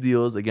in big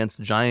deals against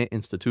giant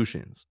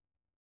institutions.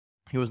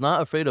 He was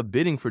not afraid of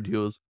bidding for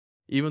deals,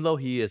 even though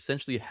he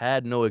essentially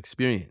had no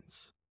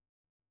experience.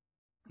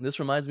 This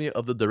reminds me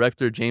of the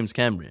director James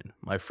Cameron.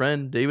 My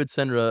friend David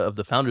Senra of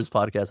the Founders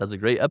Podcast has a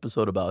great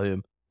episode about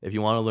him, if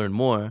you want to learn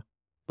more.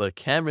 But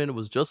Cameron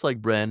was just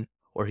like Bren,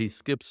 or he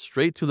skipped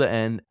straight to the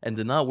end and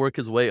did not work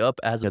his way up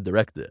as a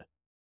director.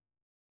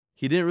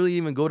 He didn't really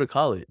even go to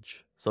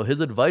college. So his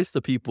advice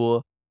to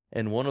people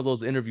in one of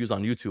those interviews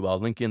on YouTube, I'll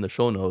link in the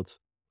show notes,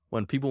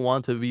 when people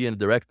want to be a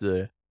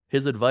director,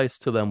 his advice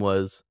to them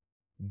was,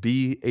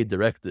 be a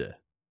director.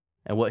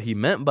 And what he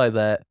meant by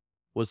that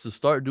was to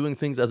start doing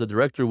things as a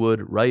director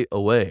would right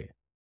away.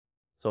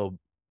 So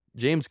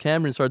James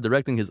Cameron started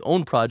directing his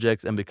own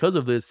projects, and because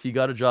of this, he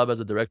got a job as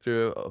a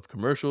director of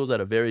commercials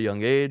at a very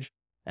young age,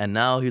 and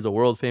now he's a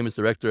world-famous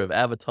director of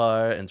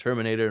Avatar and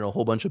Terminator and a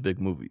whole bunch of big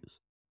movies.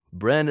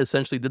 Bren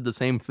essentially did the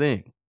same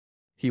thing.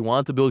 He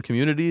wanted to build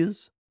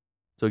communities,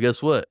 so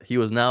guess what? He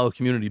was now a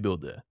community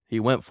builder.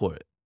 He went for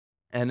it.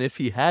 And if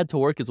he had to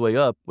work his way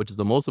up, which is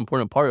the most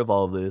important part of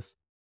all of this,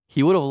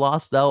 he would have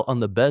lost out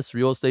on the best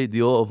real estate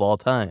deal of all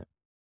time.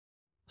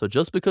 So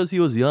just because he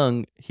was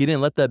young, he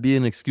didn't let that be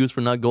an excuse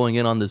for not going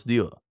in on this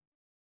deal.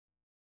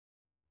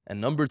 And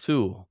number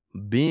 2,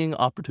 being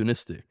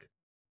opportunistic.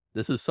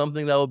 This is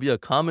something that will be a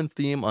common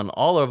theme on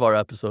all of our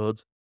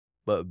episodes,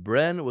 but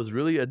Bren was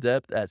really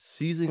adept at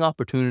seizing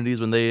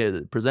opportunities when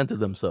they presented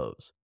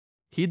themselves.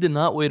 He did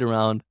not wait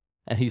around,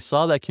 and he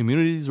saw that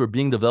communities were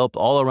being developed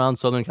all around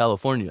Southern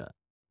California.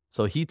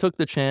 So he took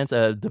the chance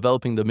at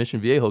developing the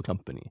Mission Viejo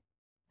company.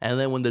 And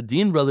then when the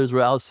Dean brothers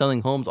were out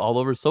selling homes all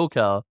over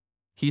SoCal,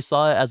 he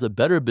saw it as a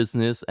better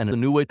business and a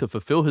new way to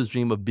fulfill his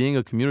dream of being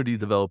a community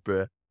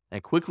developer,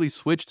 and quickly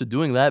switched to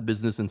doing that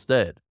business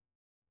instead.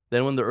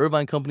 Then when the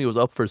Irvine company was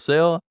up for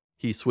sale,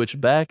 he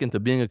switched back into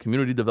being a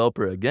community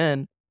developer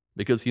again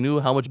because he knew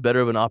how much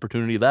better of an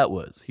opportunity that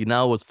was. He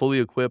now was fully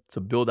equipped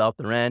to build out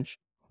the ranch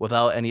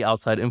without any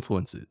outside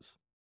influences.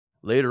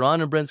 Later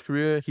on in Bren's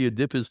career, he would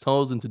dip his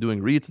toes into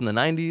doing REITs in the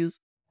 90s,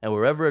 and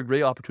wherever a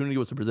great opportunity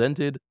was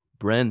presented,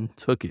 Bren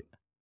took it.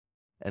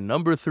 And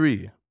number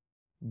 3,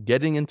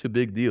 getting into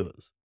big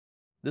deals.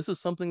 This is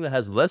something that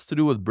has less to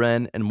do with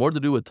Bren and more to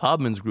do with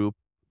Taubman's group,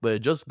 but it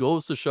just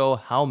goes to show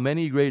how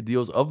many great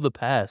deals of the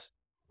past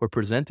were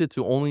presented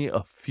to only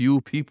a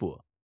few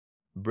people.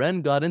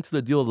 Bren got into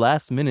the deal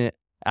last minute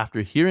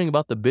after hearing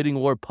about the bidding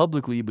war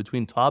publicly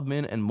between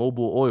Taubman and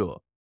Mobil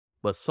Oil.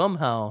 But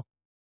somehow,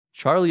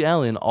 Charlie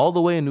Allen, all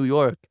the way in New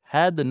York,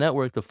 had the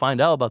network to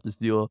find out about this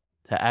deal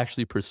to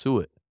actually pursue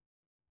it.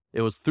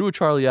 It was through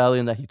Charlie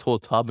Allen that he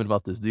told Taubman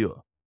about this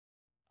deal.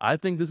 I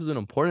think this is an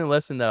important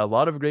lesson that a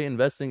lot of great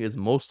investing is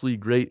mostly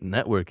great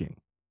networking.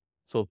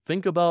 So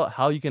think about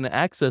how you can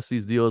access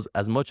these deals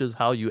as much as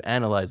how you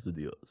analyze the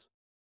deals.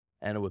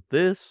 And with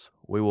this,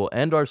 we will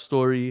end our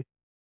story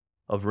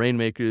of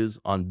Rainmakers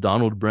on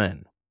Donald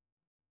Bren.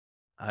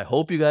 I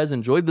hope you guys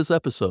enjoyed this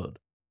episode.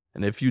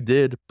 And if you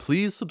did,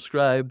 please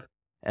subscribe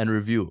and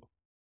review.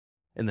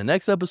 In the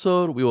next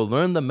episode, we will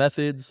learn the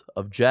methods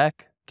of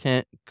Jack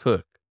Kent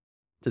Cooke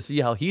to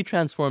see how he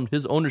transformed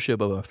his ownership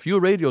of a few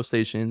radio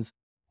stations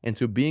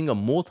into being a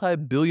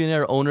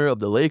multi-billionaire owner of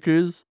the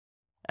Lakers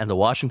and the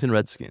Washington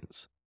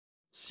Redskins.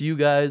 See you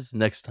guys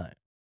next time.